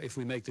if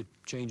we make the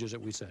changes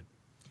that we said.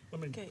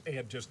 Let me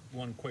add just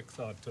one quick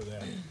thought to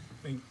that.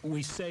 I mean,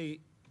 we say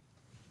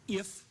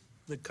if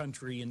the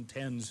country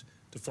intends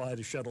to fly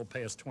the shuttle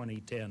past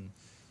 2010,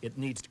 it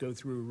needs to go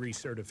through a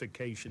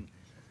recertification.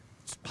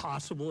 It's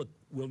possible it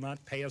will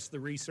not pass the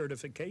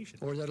recertification.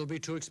 Or that'll be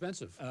too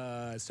expensive.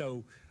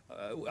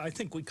 I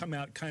think we come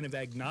out kind of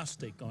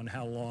agnostic on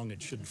how long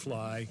it should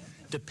fly,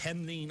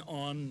 depending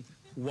on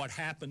what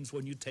happens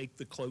when you take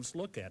the close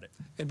look at it.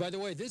 And by the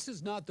way, this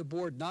is not the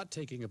board not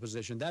taking a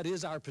position. That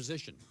is our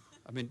position.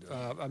 I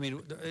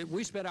mean,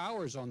 we spent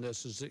hours on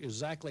this, is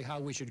exactly how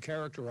we should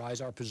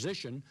characterize our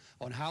position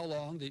on how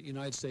long the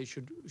United States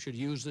should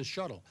use this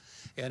shuttle.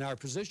 And our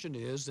position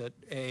is that,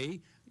 A,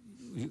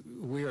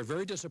 we are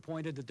very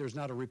disappointed that there's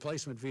not a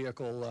replacement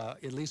vehicle,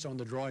 at least on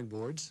the drawing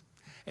boards.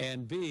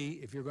 And B,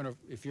 if you're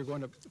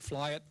going to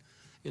fly it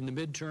in the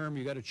midterm,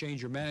 you got to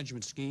change your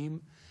management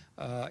scheme.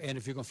 And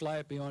if you're going to fly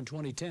it beyond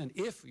 2010,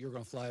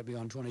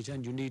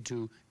 you need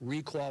to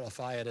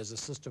requalify it as a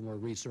system or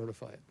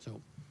recertify it. So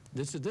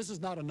this is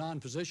not a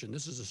non-position.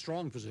 This is a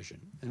strong position,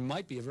 and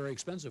might be a very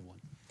expensive one.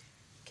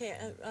 Okay,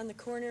 on the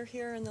corner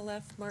here on the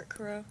left, Mark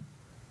Carreau.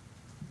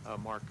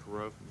 Mark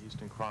Carreau from the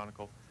Houston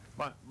Chronicle.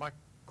 My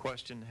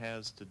question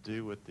has to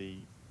do with the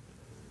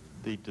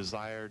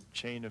desired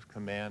chain of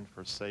command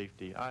for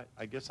safety.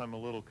 I guess I'm a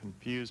little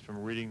confused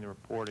from reading the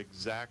report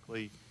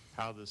exactly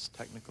how this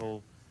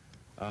technical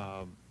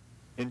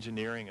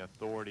engineering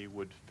authority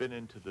would fit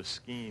into the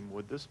scheme.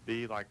 Would this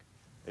be like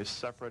a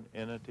separate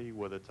entity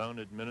with its own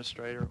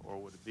administrator, or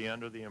would it be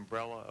under the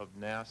umbrella of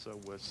NASA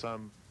with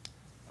some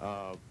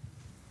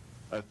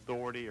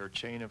authority or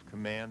chain of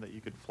command that you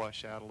could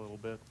flesh out a little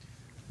bit?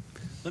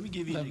 Let me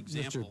give you an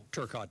example.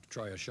 Mr. Turcotte,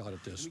 try a shot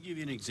at this. Let me give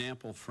you an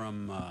example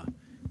from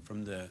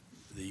the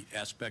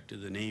aspect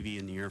of the Navy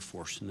and the Air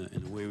Force and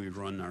the way we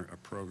run our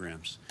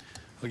programs.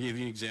 I'll give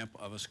you an example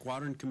of a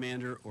squadron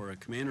commander or a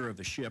commander of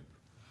a ship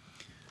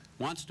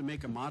wants to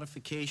make a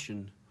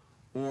modification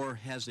or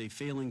has a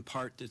failing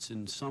part that's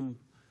in some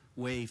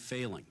way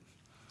failing.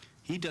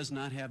 He does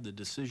not have the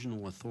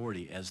decisional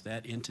authority as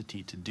that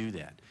entity to do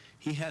that.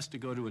 He has to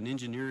go to an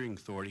engineering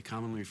authority,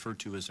 commonly referred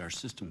to as our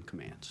system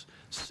commands.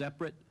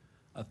 Separate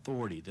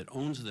authority that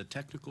owns the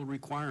technical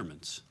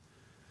requirements,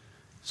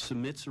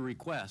 submits a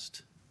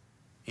request,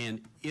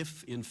 and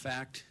if in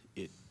fact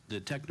the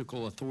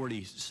technical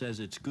authority says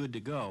it's good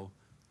to go,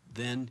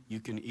 then you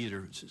can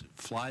either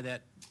fly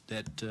that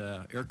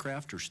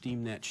aircraft or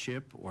steam that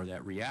ship or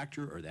that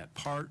reactor or that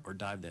part or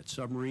dive that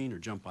submarine or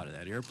jump out of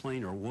that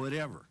airplane or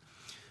whatever.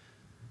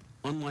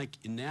 Unlike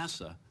in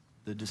NASA,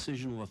 the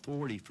decisional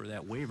authority for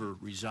that waiver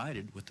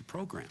resided with the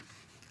program.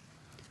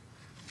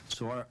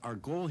 So our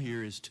goal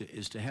here is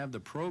to have the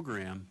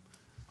program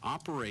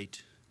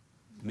operate,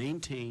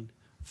 maintain,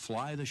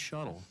 fly the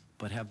shuttle,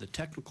 but have the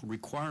technical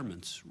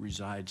requirements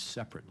reside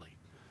separately,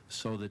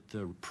 so that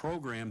the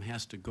program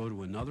has to go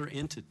to another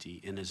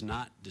entity and is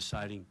not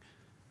deciding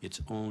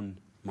its own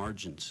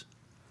margins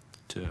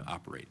to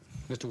operate.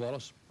 Mr.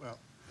 Wallace? Well,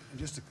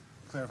 just to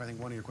clarify, I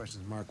think one of your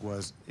questions, Mark,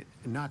 was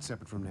not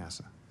separate from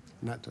NASA.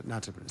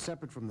 Not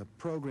separate from the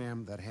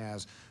program that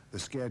has the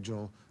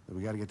schedule that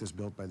we got to get this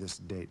built by this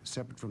date,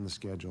 separate from the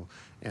schedule.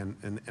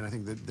 And I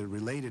think that the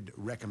related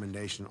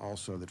recommendation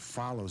also that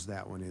follows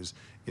that one is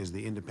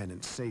the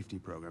independent safety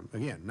program.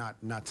 Again,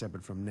 not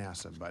separate from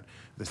NASA, but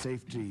the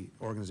safety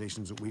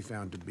organizations that we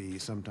found to be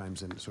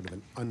sometimes in sort of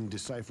an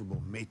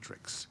undecipherable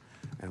matrix,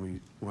 and we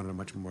wanted a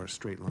much more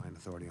straight line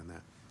authority on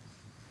that.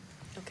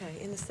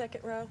 Okay, in the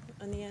second row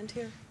on the end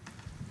here.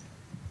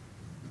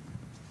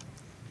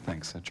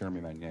 Thanks.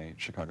 Jeremy Magnier,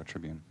 Chicago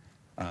Tribune.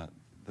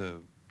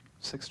 The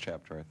sixth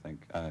chapter, I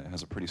think,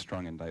 has a pretty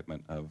strong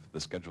indictment of the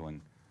scheduling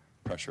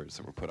pressures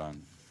that were put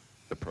on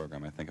the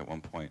program. I think at one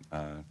point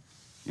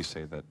you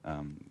say that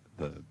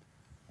the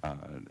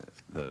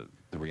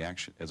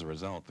reaction, as a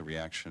result, the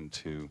reaction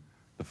to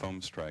the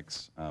foam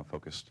strikes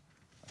focused,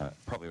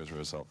 partly as a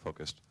result,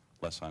 focused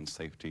less on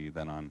safety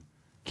than on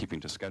keeping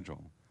to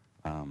schedule.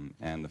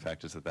 And the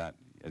fact is that,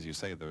 as you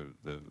say,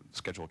 the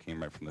schedule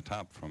came right from the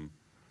top from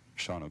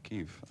Sean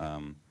O'Keefe. I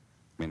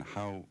mean,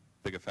 how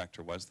big a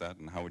factor was that,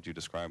 and how would you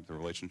describe the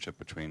relationship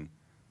between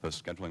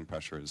those scheduling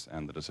pressures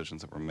and the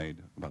decisions that were made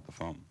about the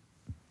foam?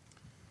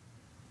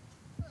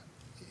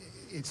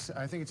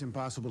 I think it's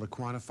impossible to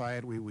quantify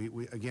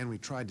it. Again, we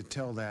tried to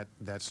tell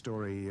that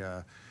story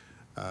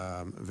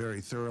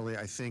very thoroughly.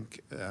 I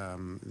think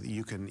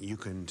you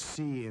can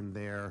see in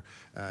there,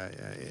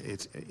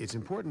 it's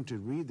important to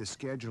read the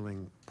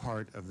scheduling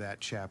part of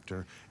that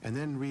chapter and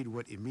then read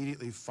what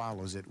immediately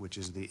follows it, which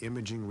is the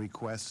imaging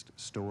request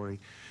story.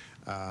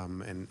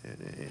 And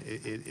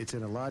it's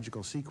in a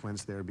logical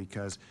sequence there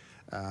because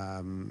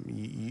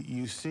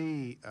you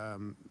see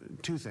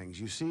two things.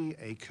 You see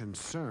a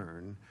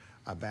concern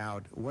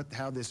about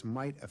how this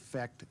might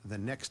affect the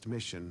next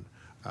mission,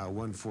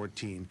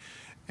 114.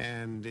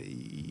 And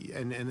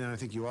then I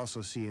think you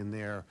also see in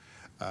there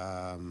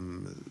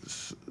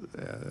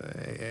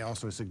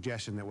also a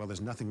suggestion that, well,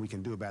 there's nothing we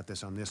can do about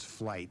this on this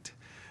flight.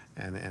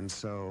 And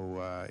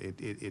so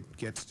it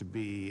gets to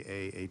be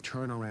a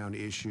turnaround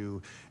issue,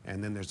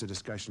 and then there's a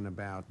discussion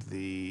about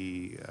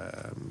the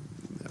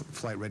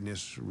flight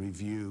readiness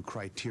review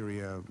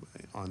criteria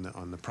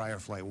on the prior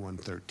flight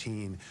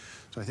 113.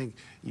 So I think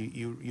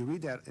you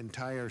read that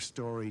entire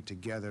story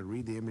together,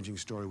 read the imaging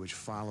story which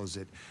follows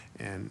it,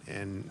 and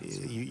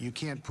you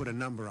can't put a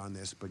number on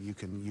this, but you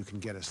can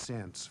get a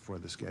sense for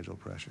the schedule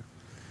pressure.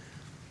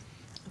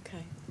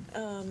 Okay.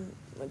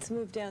 Let's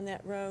move down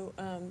that row.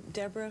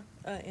 Deborah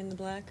in the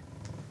black.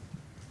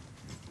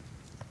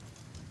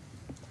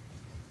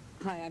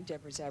 Hi, I'm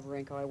Deborah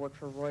Zabarenko. I work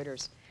for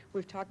Reuters.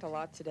 We've talked a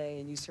lot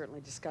today, and you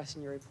certainly discussed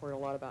in your report a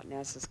lot about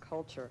NASA's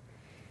culture.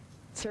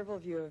 Several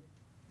of you have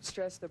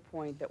stressed the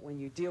point that when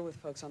you deal with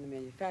folks on the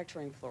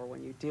manufacturing floor,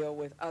 when you deal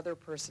with other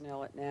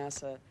personnel at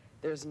NASA,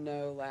 there's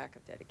no lack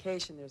of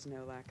dedication, there's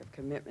no lack of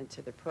commitment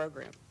to the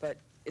program. But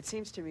it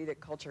seems to me that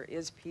culture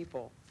is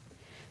people.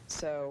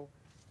 So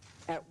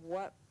at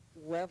what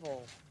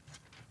level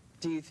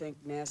do you think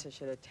NASA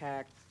should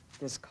attack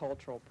this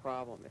cultural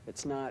problem? If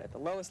it's not at the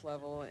lowest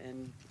level,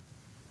 and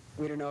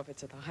we don't know if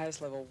it's at the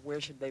highest level,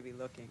 where should they be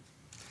looking?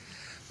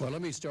 Well,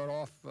 let me start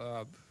off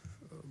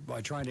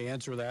by trying to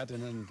answer that,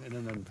 and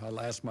then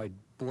I'll ask my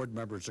board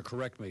members to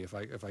correct me if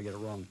I get it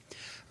wrong.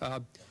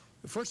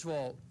 First of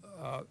all,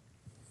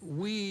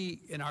 we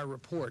in our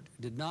report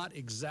did not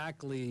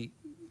exactly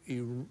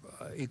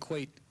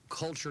equate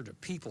culture to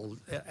people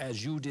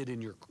as you did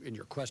in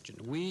your question.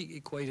 We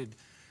equated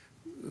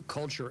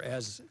culture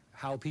as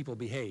how people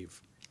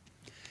behave,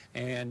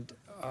 and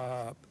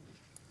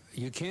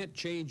you can't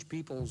change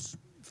people's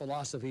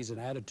philosophies and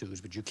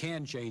attitudes, but you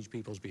can change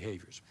people's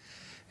behaviors,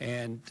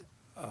 and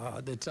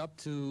it's up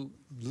to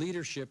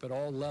leadership at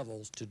all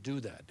levels to do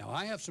that. Now,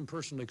 I have some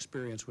personal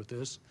experience with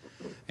this,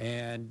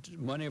 and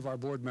many of our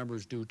board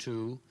members do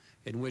too,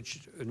 in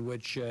which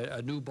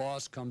a new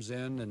boss comes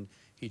in and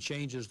he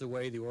changes the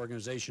way the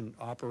organization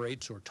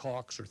operates or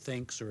talks or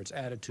thinks or its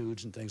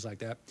attitudes and things like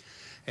that.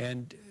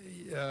 And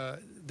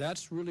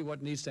that's really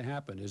what needs to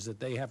happen, is that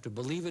they have to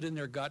believe it in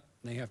their gut,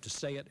 and they have to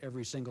say it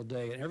every single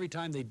day. And every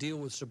time they deal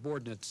with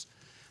subordinates,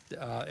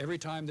 every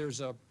time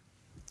there's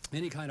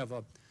any kind of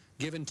a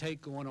give and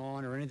take going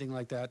on or anything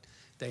like that,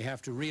 they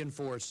have to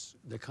reinforce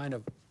the kind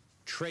of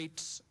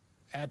traits,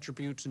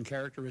 attributes, and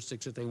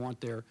characteristics that they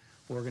want their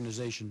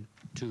organization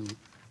to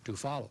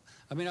follow.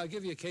 I mean, I'll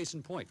give you a case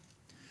in point.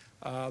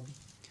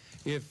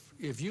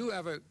 If you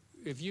have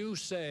if you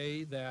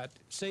say that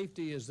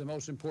safety is the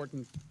most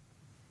important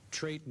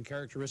trait and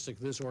characteristic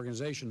of this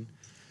organization,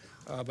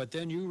 but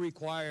then you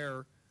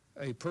require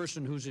a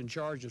person who's in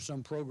charge of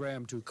some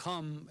program to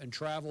come and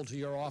travel to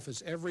your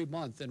office every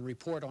month and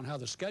report on how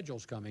the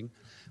schedule's coming,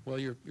 well,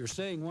 you're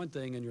saying one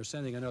thing and you're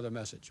sending another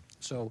message.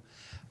 So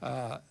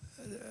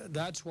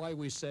that's why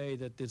we say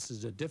that this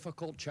is a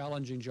difficult,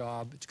 challenging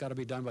job. It's got to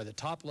be done by the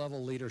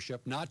top-level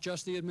leadership, not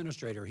just the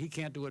administrator. He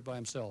can't do it by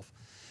himself,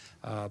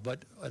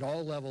 but at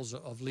all levels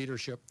of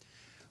leadership.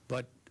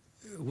 But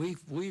we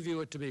view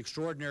it to be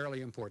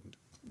extraordinarily important.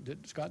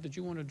 Scott, did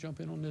you want to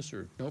jump in on this,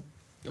 or nope?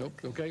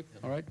 Nope. Okay.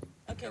 All right.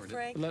 Okay,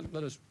 Frank. Let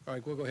us. All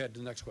right. We'll go ahead to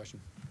the next question.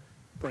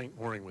 Frank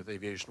Mooring with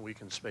Aviation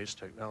Week and Space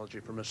Technology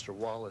for Mr.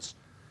 Wallace.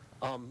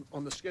 On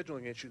the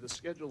scheduling issue, the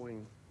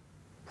scheduling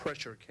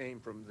pressure came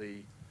from the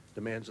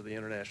demands of the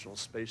International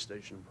Space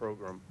Station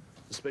program.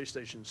 The space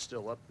station's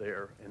still up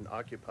there and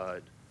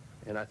occupied,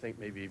 and I think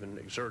maybe even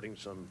exerting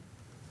some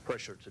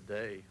pressure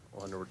today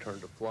on the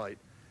return to flight.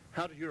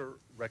 How do your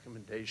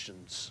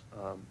recommendations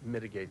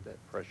mitigate that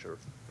pressure,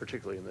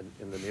 particularly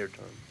in the near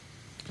term?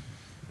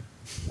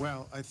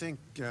 Well, I think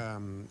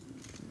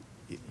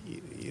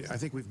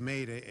we've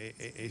made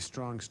a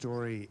strong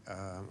story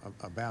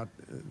about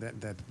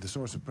that the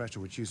source of pressure,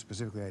 which you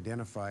specifically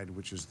identified,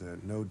 which is the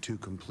Node 2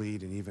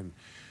 complete, and even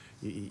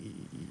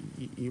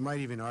you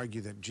might even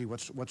argue that, gee,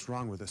 what's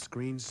wrong with a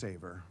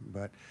screensaver?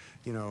 But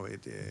you know,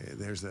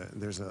 there's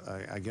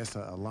I guess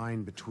a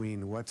line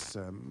between what's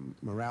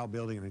morale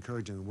building and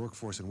encouraging the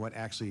workforce and what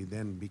actually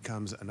then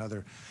becomes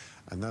another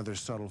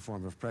subtle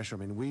form of pressure.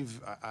 I mean,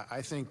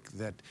 I think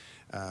that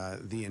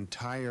the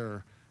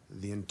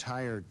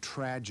entire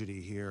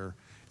tragedy here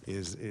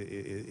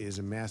is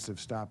a massive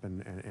stop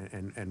and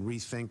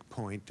rethink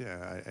point,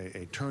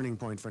 a turning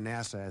point for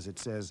NASA, as it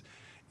says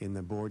in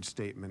the board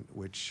statement,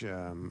 which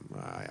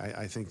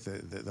I think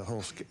the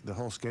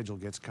whole schedule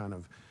gets kind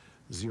of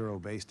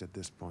zero-based at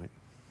this point.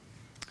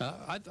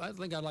 I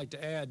think I'd like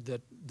to add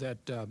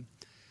that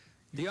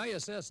the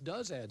ISS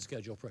does add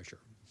schedule pressure,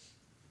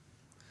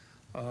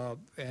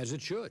 as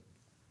it should.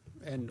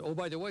 And oh,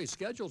 by the way,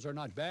 schedules are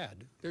not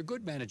bad. They're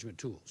good management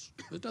tools.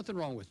 There's nothing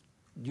wrong with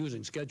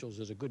using schedules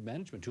as a good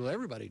management tool.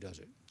 Everybody does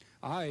it.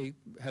 I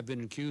have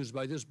been accused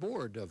by this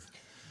board of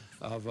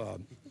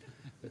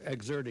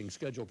exerting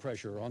schedule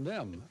pressure on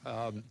them.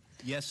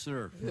 Yes,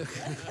 sir.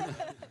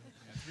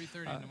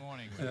 3:30 in the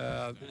morning.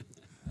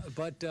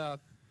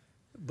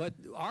 But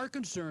our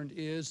concern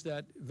is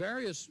that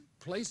various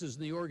places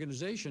in the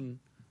organization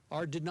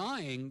are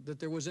denying that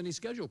there was any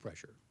schedule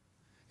pressure.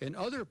 And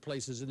other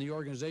places in the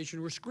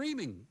organization were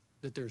screaming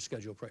that there's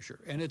schedule pressure.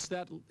 And it's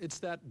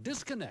that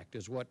disconnect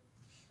is what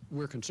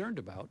we're concerned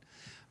about.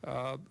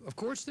 Of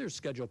course there's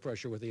schedule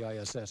pressure with the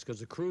ISS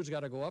because the crew's got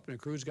to go up and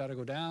the crew's got to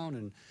go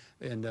down,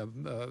 and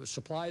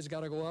supplies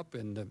got to go up,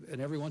 and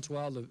every once in a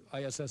while the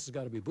ISS has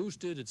got to be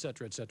boosted, et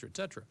cetera, et cetera, et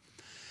cetera.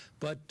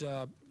 But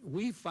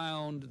we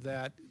found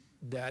that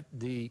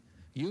the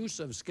use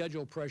of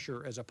schedule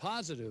pressure as a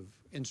positive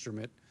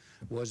instrument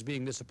was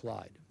being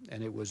misapplied,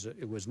 and it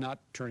was not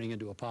turning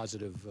into a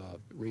positive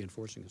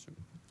reinforcing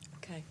instrument.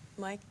 Okay.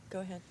 Mike, go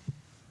ahead.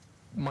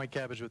 Mike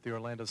Cabbage with the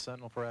Orlando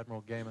Sentinel for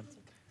Admiral Gaiman.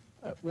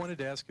 I wanted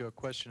to ask you a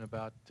question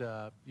about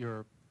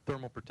your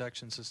thermal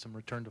protection system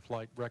return to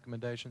flight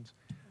recommendations.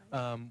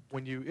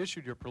 When you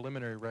issued your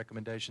preliminary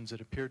recommendations,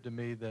 it appeared to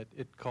me that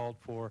it called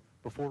for,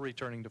 before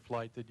returning to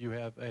flight, that you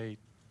have a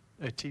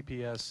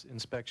TPS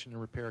inspection and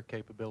repair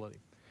capability.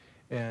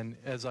 And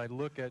as I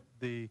look at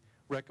the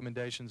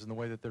recommendations and the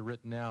way that they're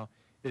written now,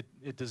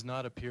 it does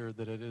not appear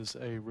that it is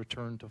a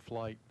return to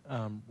flight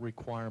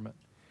requirement.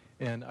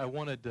 And I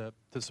wanted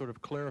to sort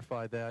of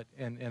clarify that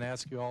and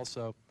ask you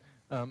also,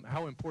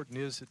 how important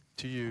is it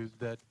to you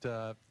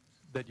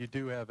that you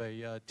do have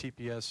a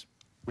TPS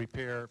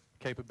repair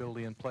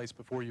capability in place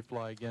before you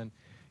fly again,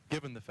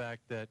 given the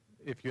fact that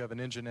if you have an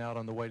engine out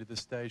on the way to the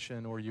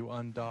station or you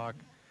undock,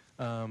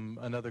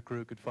 another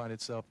crew could find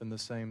itself in the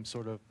same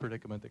sort of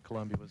predicament that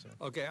Columbia was in?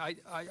 Okay,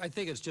 I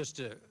think it's just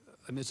a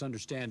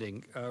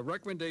misunderstanding.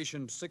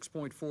 Recommendation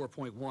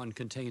 6.4.1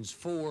 contains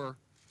 4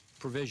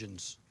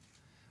 provisions,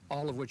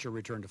 all of which are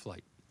return to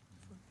flight.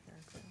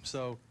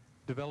 So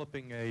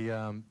developing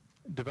an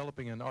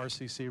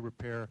RCC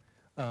repair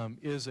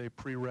is a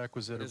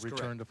prerequisite of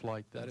return to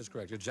flight then? That is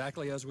correct,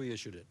 exactly as we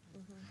issued it.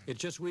 It's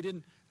just we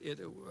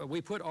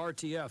put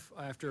RTF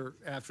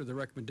after the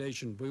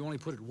recommendation. We only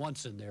put it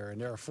once in there,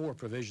 and there are 4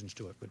 provisions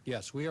to it. But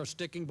yes, we are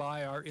sticking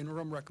by our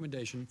interim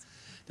recommendation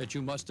that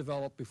you must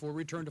develop before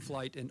return to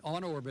flight an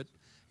on-orbit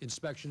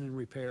inspection and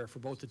repair for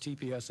both the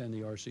TPS and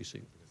the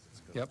RCC.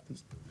 Yep.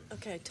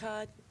 Okay,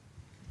 Todd.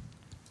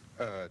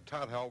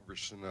 Todd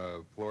Halverson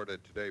of Florida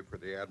Today for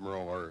the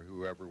Admiral, or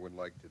whoever would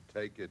like to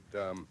take it.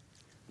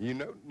 You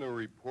note in the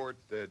report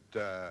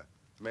that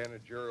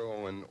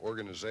managerial and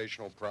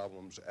organizational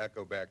problems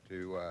echo back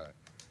to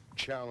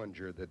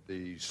Challenger, that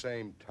the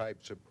same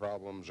types of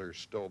problems are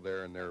still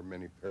there and there are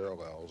many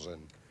parallels.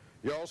 And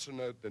you also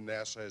note that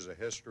NASA has a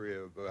history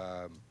of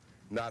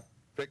not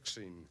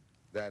fixing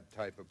that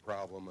type of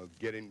problem of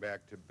getting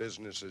back to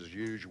business as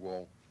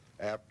usual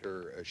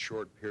after a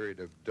short period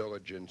of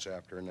diligence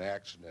after an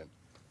accident.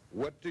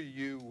 What do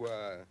you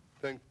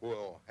think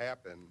will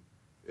happen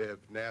if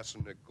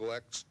NASA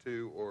neglects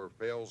to or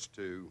fails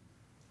to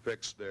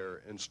fix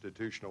their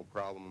institutional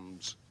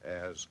problems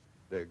as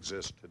they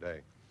exist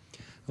today?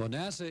 Well,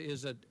 NASA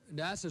is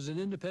an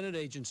independent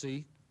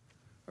agency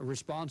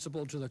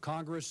responsible to the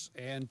Congress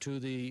and to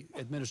the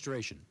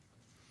administration.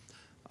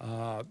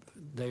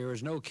 There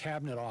is no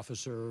cabinet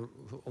officer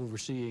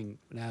overseeing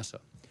NASA.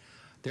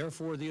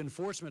 Therefore, the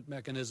enforcement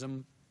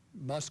mechanism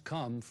must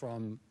come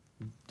from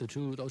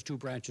those two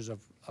branches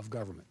of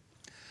government.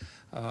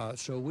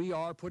 So we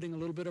are putting a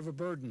little bit of a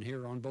burden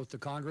here on both the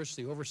Congress,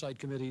 the oversight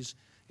committees,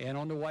 and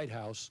on the White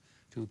House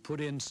to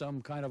put in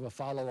some kind of a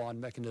follow-on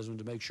mechanism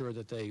to make sure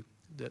that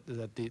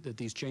that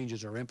these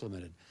changes are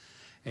implemented.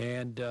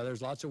 And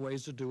there's lots of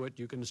ways to do it.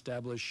 You can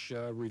establish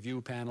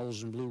review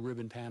panels and blue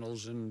ribbon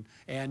panels and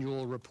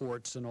annual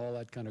reports and all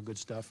that kind of good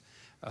stuff,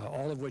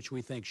 all of which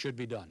we think should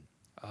be done.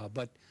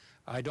 But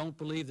I don't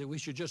believe that we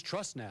should just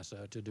trust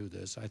NASA to do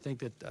this. I think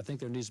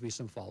there needs to be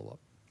some follow-up.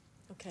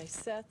 Okay,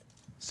 Seth?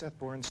 Seth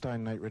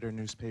Borenstein, Knight Ridder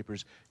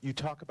Newspapers. You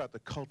talk about the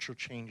cultural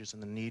changes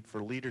and the need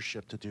for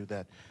leadership to do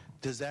that.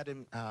 Does that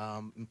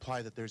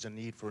imply that there's a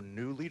need for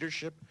new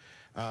leadership?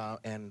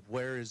 And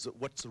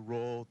what's the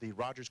role? The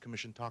Rogers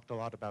Commission talked a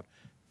lot about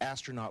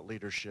astronaut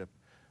leadership.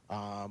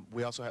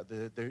 We also have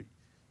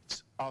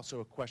it's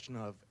also a question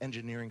of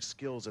engineering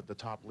skills at the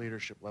top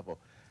leadership level.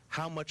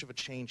 How much of a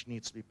change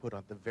needs to be put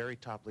on the very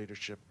top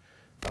leadership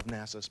of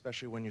NASA,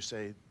 especially when you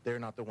say they're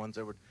not the ones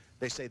that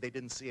they say they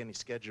didn't see any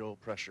schedule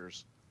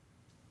pressures?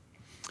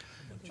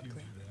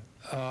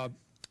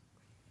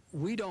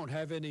 We don't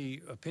have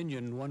any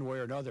opinion one way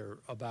or another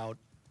about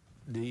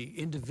the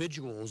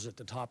individuals at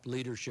the top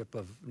leadership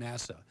of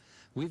NASA.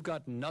 We've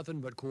gotten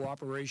nothing but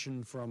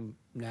cooperation from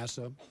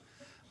NASA.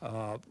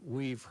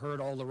 We've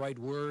heard all the right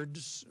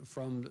words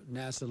from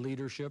NASA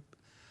leadership,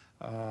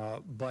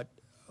 but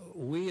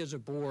we as a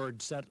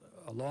board set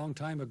a long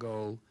time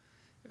ago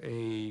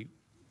a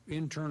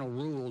internal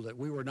rule that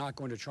we were not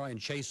going to try and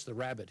chase the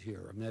rabbit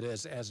here. I mean, that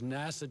as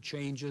NASA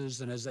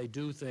changes and as they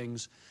do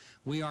things,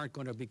 we aren't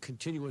going to be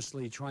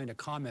continuously trying to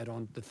comment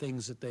on the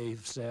things that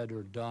they've said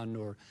or done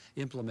or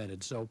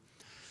implemented. So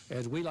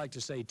as we like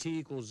to say, T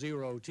equals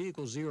 0. T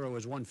equals 0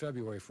 is 1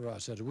 February for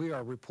us, as we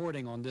are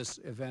reporting on this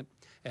event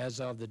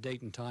as of the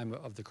date and time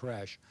of the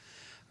crash.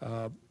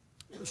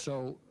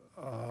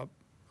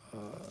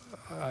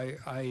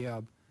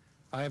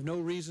 I have no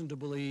reason to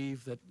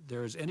believe that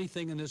there is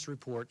anything in this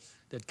report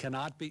that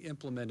cannot be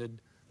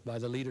implemented by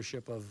the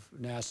leadership of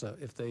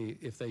NASA if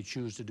they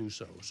choose to do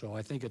so. So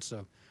I think it's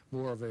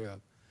more of a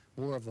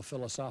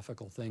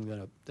philosophical thing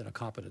than a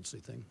competency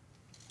thing.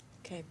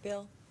 Okay,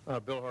 Bill.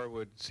 Bill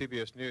Harwood,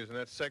 CBS News, and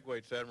that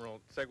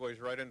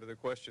segues right into the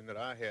question that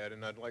I had,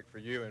 and I'd like for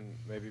you and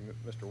maybe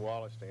Mr.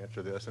 Wallace to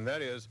answer this, and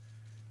that is,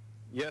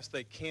 yes,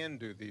 they can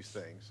do these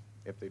things.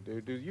 If they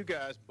do you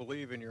guys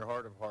believe in your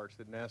heart of hearts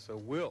that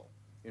NASA will,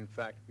 in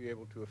fact, be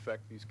able to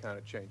affect these kind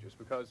of changes?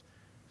 Because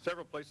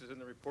several places in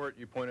the report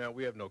you point out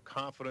we have no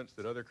confidence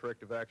that other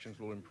corrective actions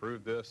will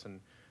improve this, and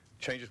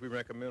changes we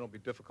recommend will be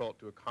difficult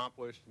to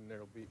accomplish, and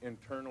they'll be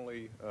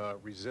internally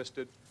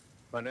resisted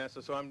by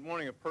NASA. So I'm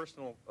wanting a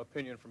personal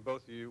opinion from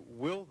both of you.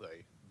 Will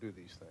they do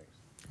these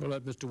things? We'll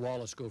let Mr.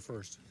 Wallace go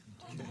first.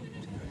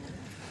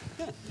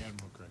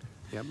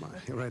 Yeah,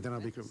 right, then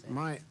I'll be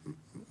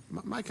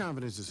my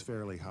confidence is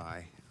fairly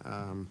high.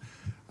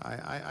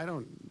 I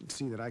don't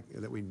see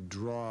that we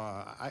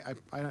draw.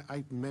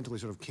 I mentally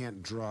sort of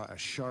can't draw a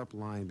sharp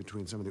line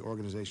between some of the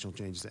organizational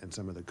changes and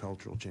some of the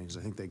cultural changes.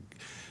 I think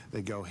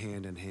they go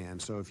hand in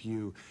hand. So if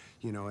you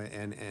know,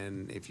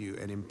 and if you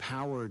an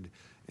empowered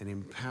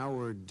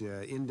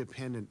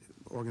independent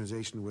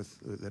organization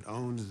that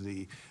owns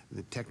the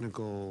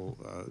technical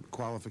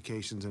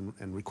qualifications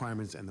and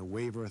requirements and the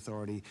waiver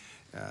authority,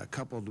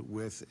 coupled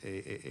with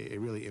a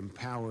really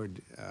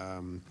empowered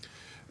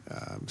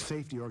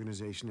safety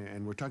organization,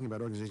 and we're talking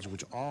about organizations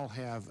which all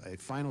have a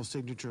final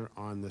signature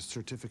on the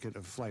certificate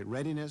of flight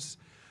readiness.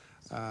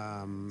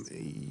 I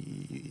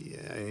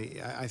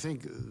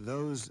think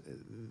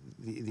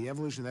the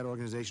evolution of that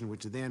organization,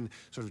 which then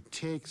sort of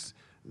takes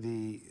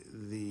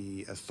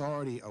the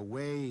authority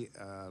away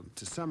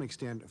to some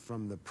extent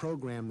from the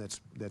program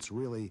that's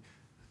really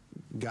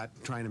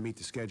trying to meet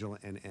the schedule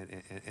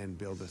and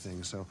build the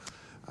thing. So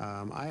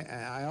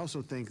I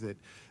also think that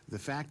the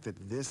fact that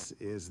this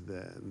is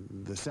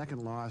the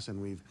second loss,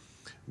 and we've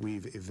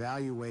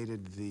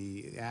evaluated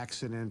the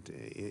accident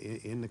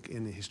in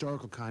the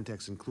historical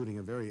context, including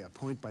a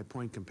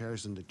point-by-point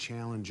comparison to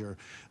Challenger.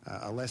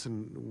 A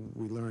lesson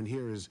we learned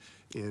here is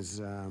it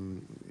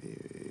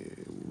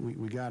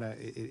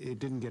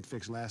didn't get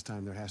fixed last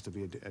time. There has to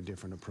be a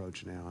different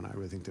approach now, and I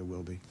really think there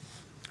will be.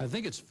 I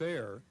think it's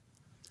fair.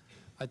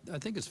 I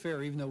think it's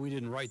fair, even though we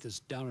didn't write this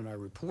down in our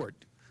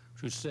report,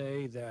 to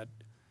say that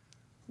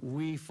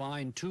we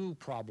find two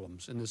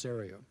problems in this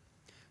area.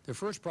 The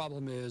first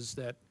problem is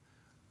that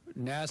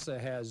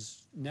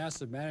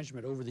NASA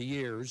management over the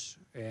years,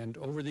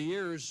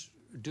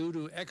 due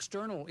to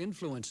external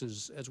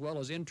influences as well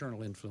as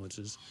internal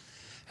influences,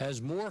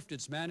 has morphed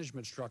its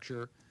management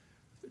structure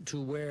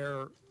to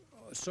where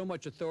so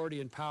much authority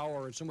and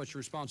power and so much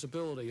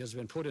responsibility has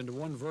been put into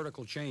one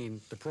vertical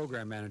chain, the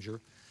program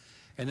manager,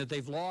 and that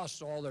they've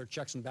lost all their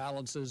checks and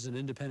balances and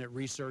independent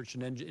research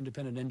and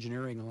independent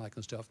engineering and all that kind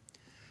of stuff.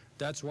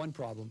 That's one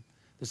problem.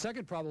 The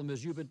second problem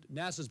is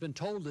NASA's been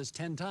told this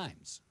 10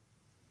 times.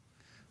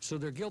 So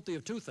they're guilty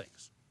of two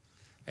things.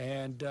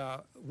 And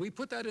we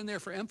put that in there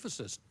for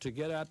emphasis to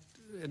get at,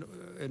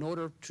 in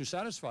order to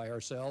satisfy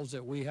ourselves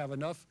that we have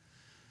enough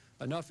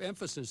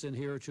emphasis in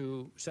here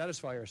to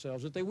satisfy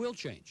ourselves that they will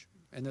change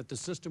and that the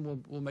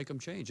system will make them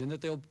change and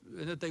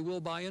that they will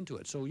buy into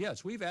it. So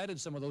yes, we've added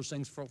some of those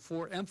things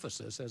for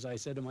emphasis, as I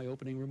said in my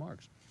opening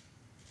remarks.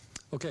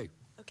 Okay.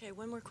 Okay,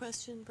 one more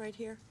question right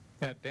here.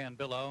 Dan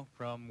Billow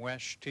from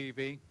WESH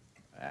TV.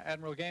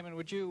 Admiral Gaiman,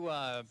 would you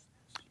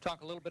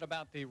talk a little bit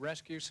about the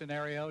rescue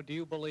scenario? Do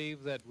you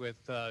believe that with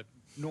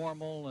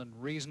normal and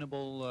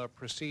reasonable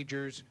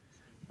procedures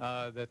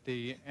that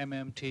the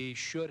MMT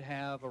should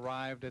have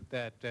arrived at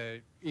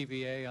that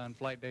EVA on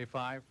Flight Day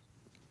 5?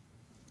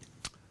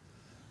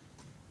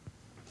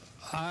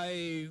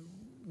 I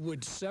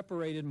would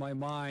separate in my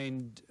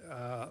mind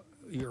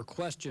your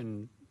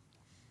question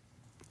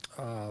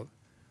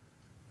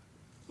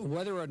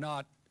whether or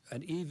not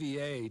an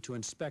EVA to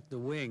inspect the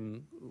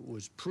wing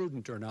was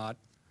prudent or not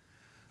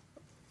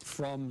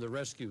from the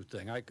rescue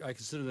thing. I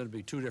consider that to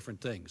be two different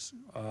things.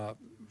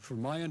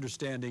 From my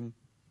understanding,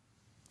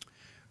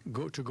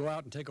 to go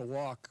out and take a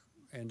walk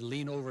and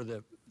lean over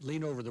the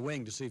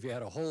wing to see if you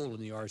had a hole in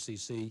the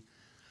RCC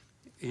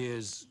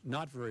is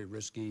not very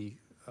risky.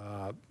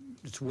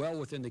 It's well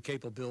within the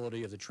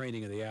capability of the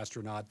training of the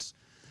astronauts.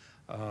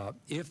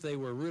 If they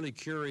were really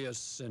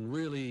curious and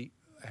really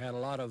had a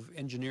lot of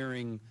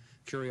engineering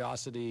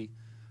curiosity,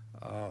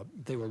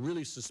 they were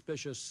really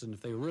suspicious, and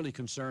if they were really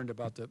concerned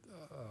about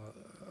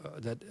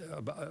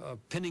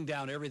pinning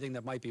down everything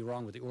that might be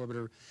wrong with the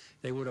orbiter,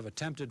 they would have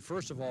attempted,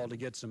 first of all, to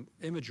get some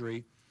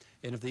imagery.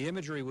 And if the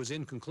imagery was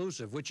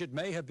inconclusive, which it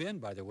may have been,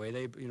 by the way,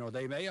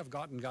 they may have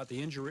got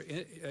the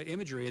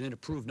imagery and then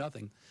it proved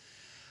nothing.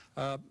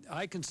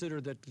 I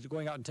consider that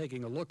going out and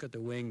taking a look at the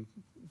wing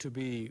to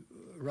be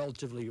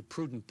relatively a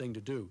prudent thing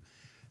to do.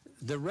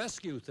 The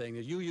rescue thing,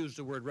 you used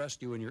the word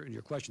rescue in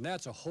your question,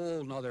 that's a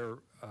whole nother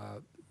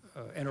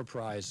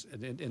enterprise,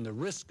 and the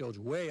risk goes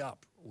way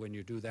up when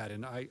you do that.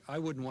 And I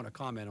wouldn't want to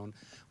comment on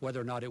whether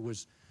or not it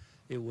was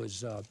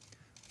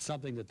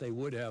something that they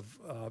would have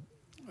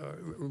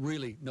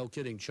really, no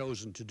kidding,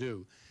 chosen to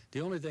do.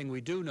 The only thing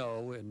we do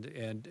know,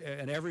 and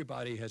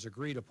everybody has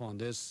agreed upon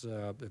this,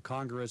 the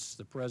Congress,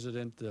 the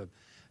President, the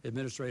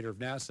Administrator of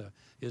NASA,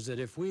 is that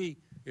if we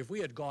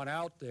had gone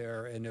out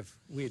there and if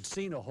we had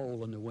seen a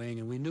hole in the wing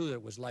and we knew that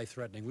it was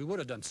life-threatening, we would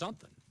have done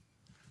something.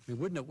 We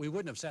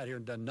wouldn't have sat here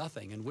and done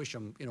nothing and wish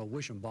them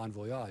bon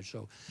voyage.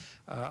 So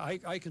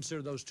I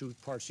consider those two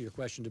parts of your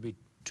question to be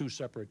two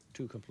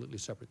completely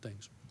separate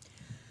things.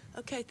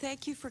 Okay,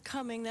 thank you for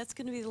coming. That's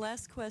going to be the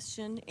last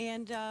question.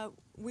 And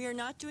we are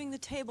not doing the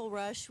table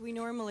rush. We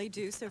normally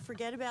do, so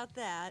forget about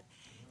that.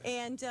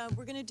 And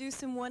we're going to do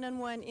some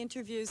one-on-one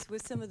interviews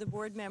with some of the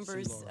board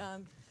members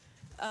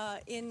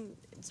in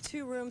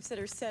two rooms that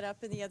are set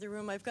up in the other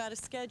room. I've got a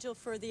schedule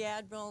for the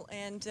Admiral,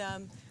 and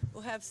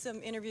we'll have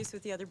some interviews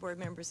with the other board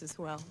members as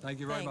well.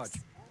 Thank you very much.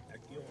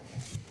 Thank you.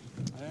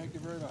 Thank you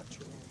very much.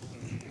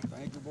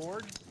 Thank you,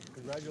 board.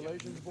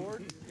 Congratulations,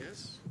 board.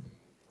 Yes.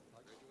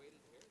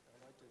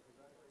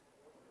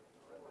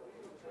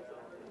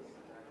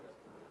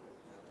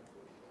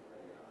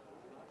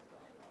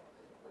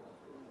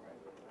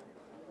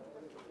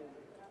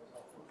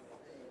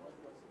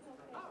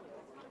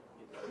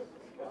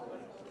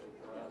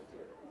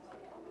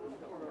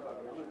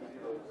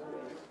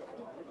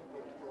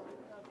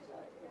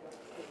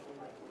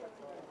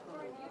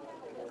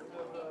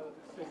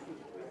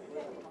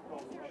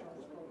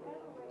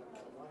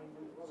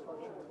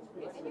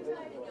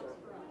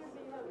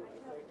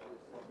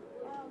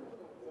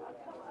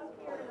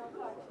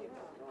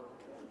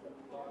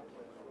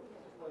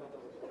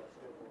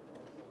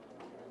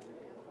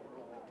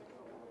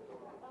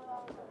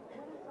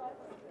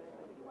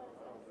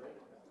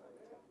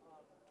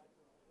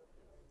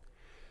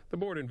 The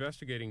board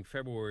investigating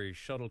February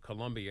Shuttle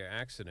Columbia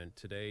accident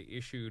today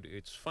issued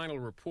its final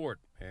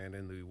report, and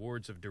in the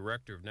words of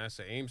Director of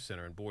NASA Ames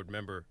Center and board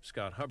member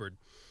Scott Hubbard,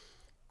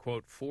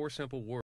 quote, 4 simple words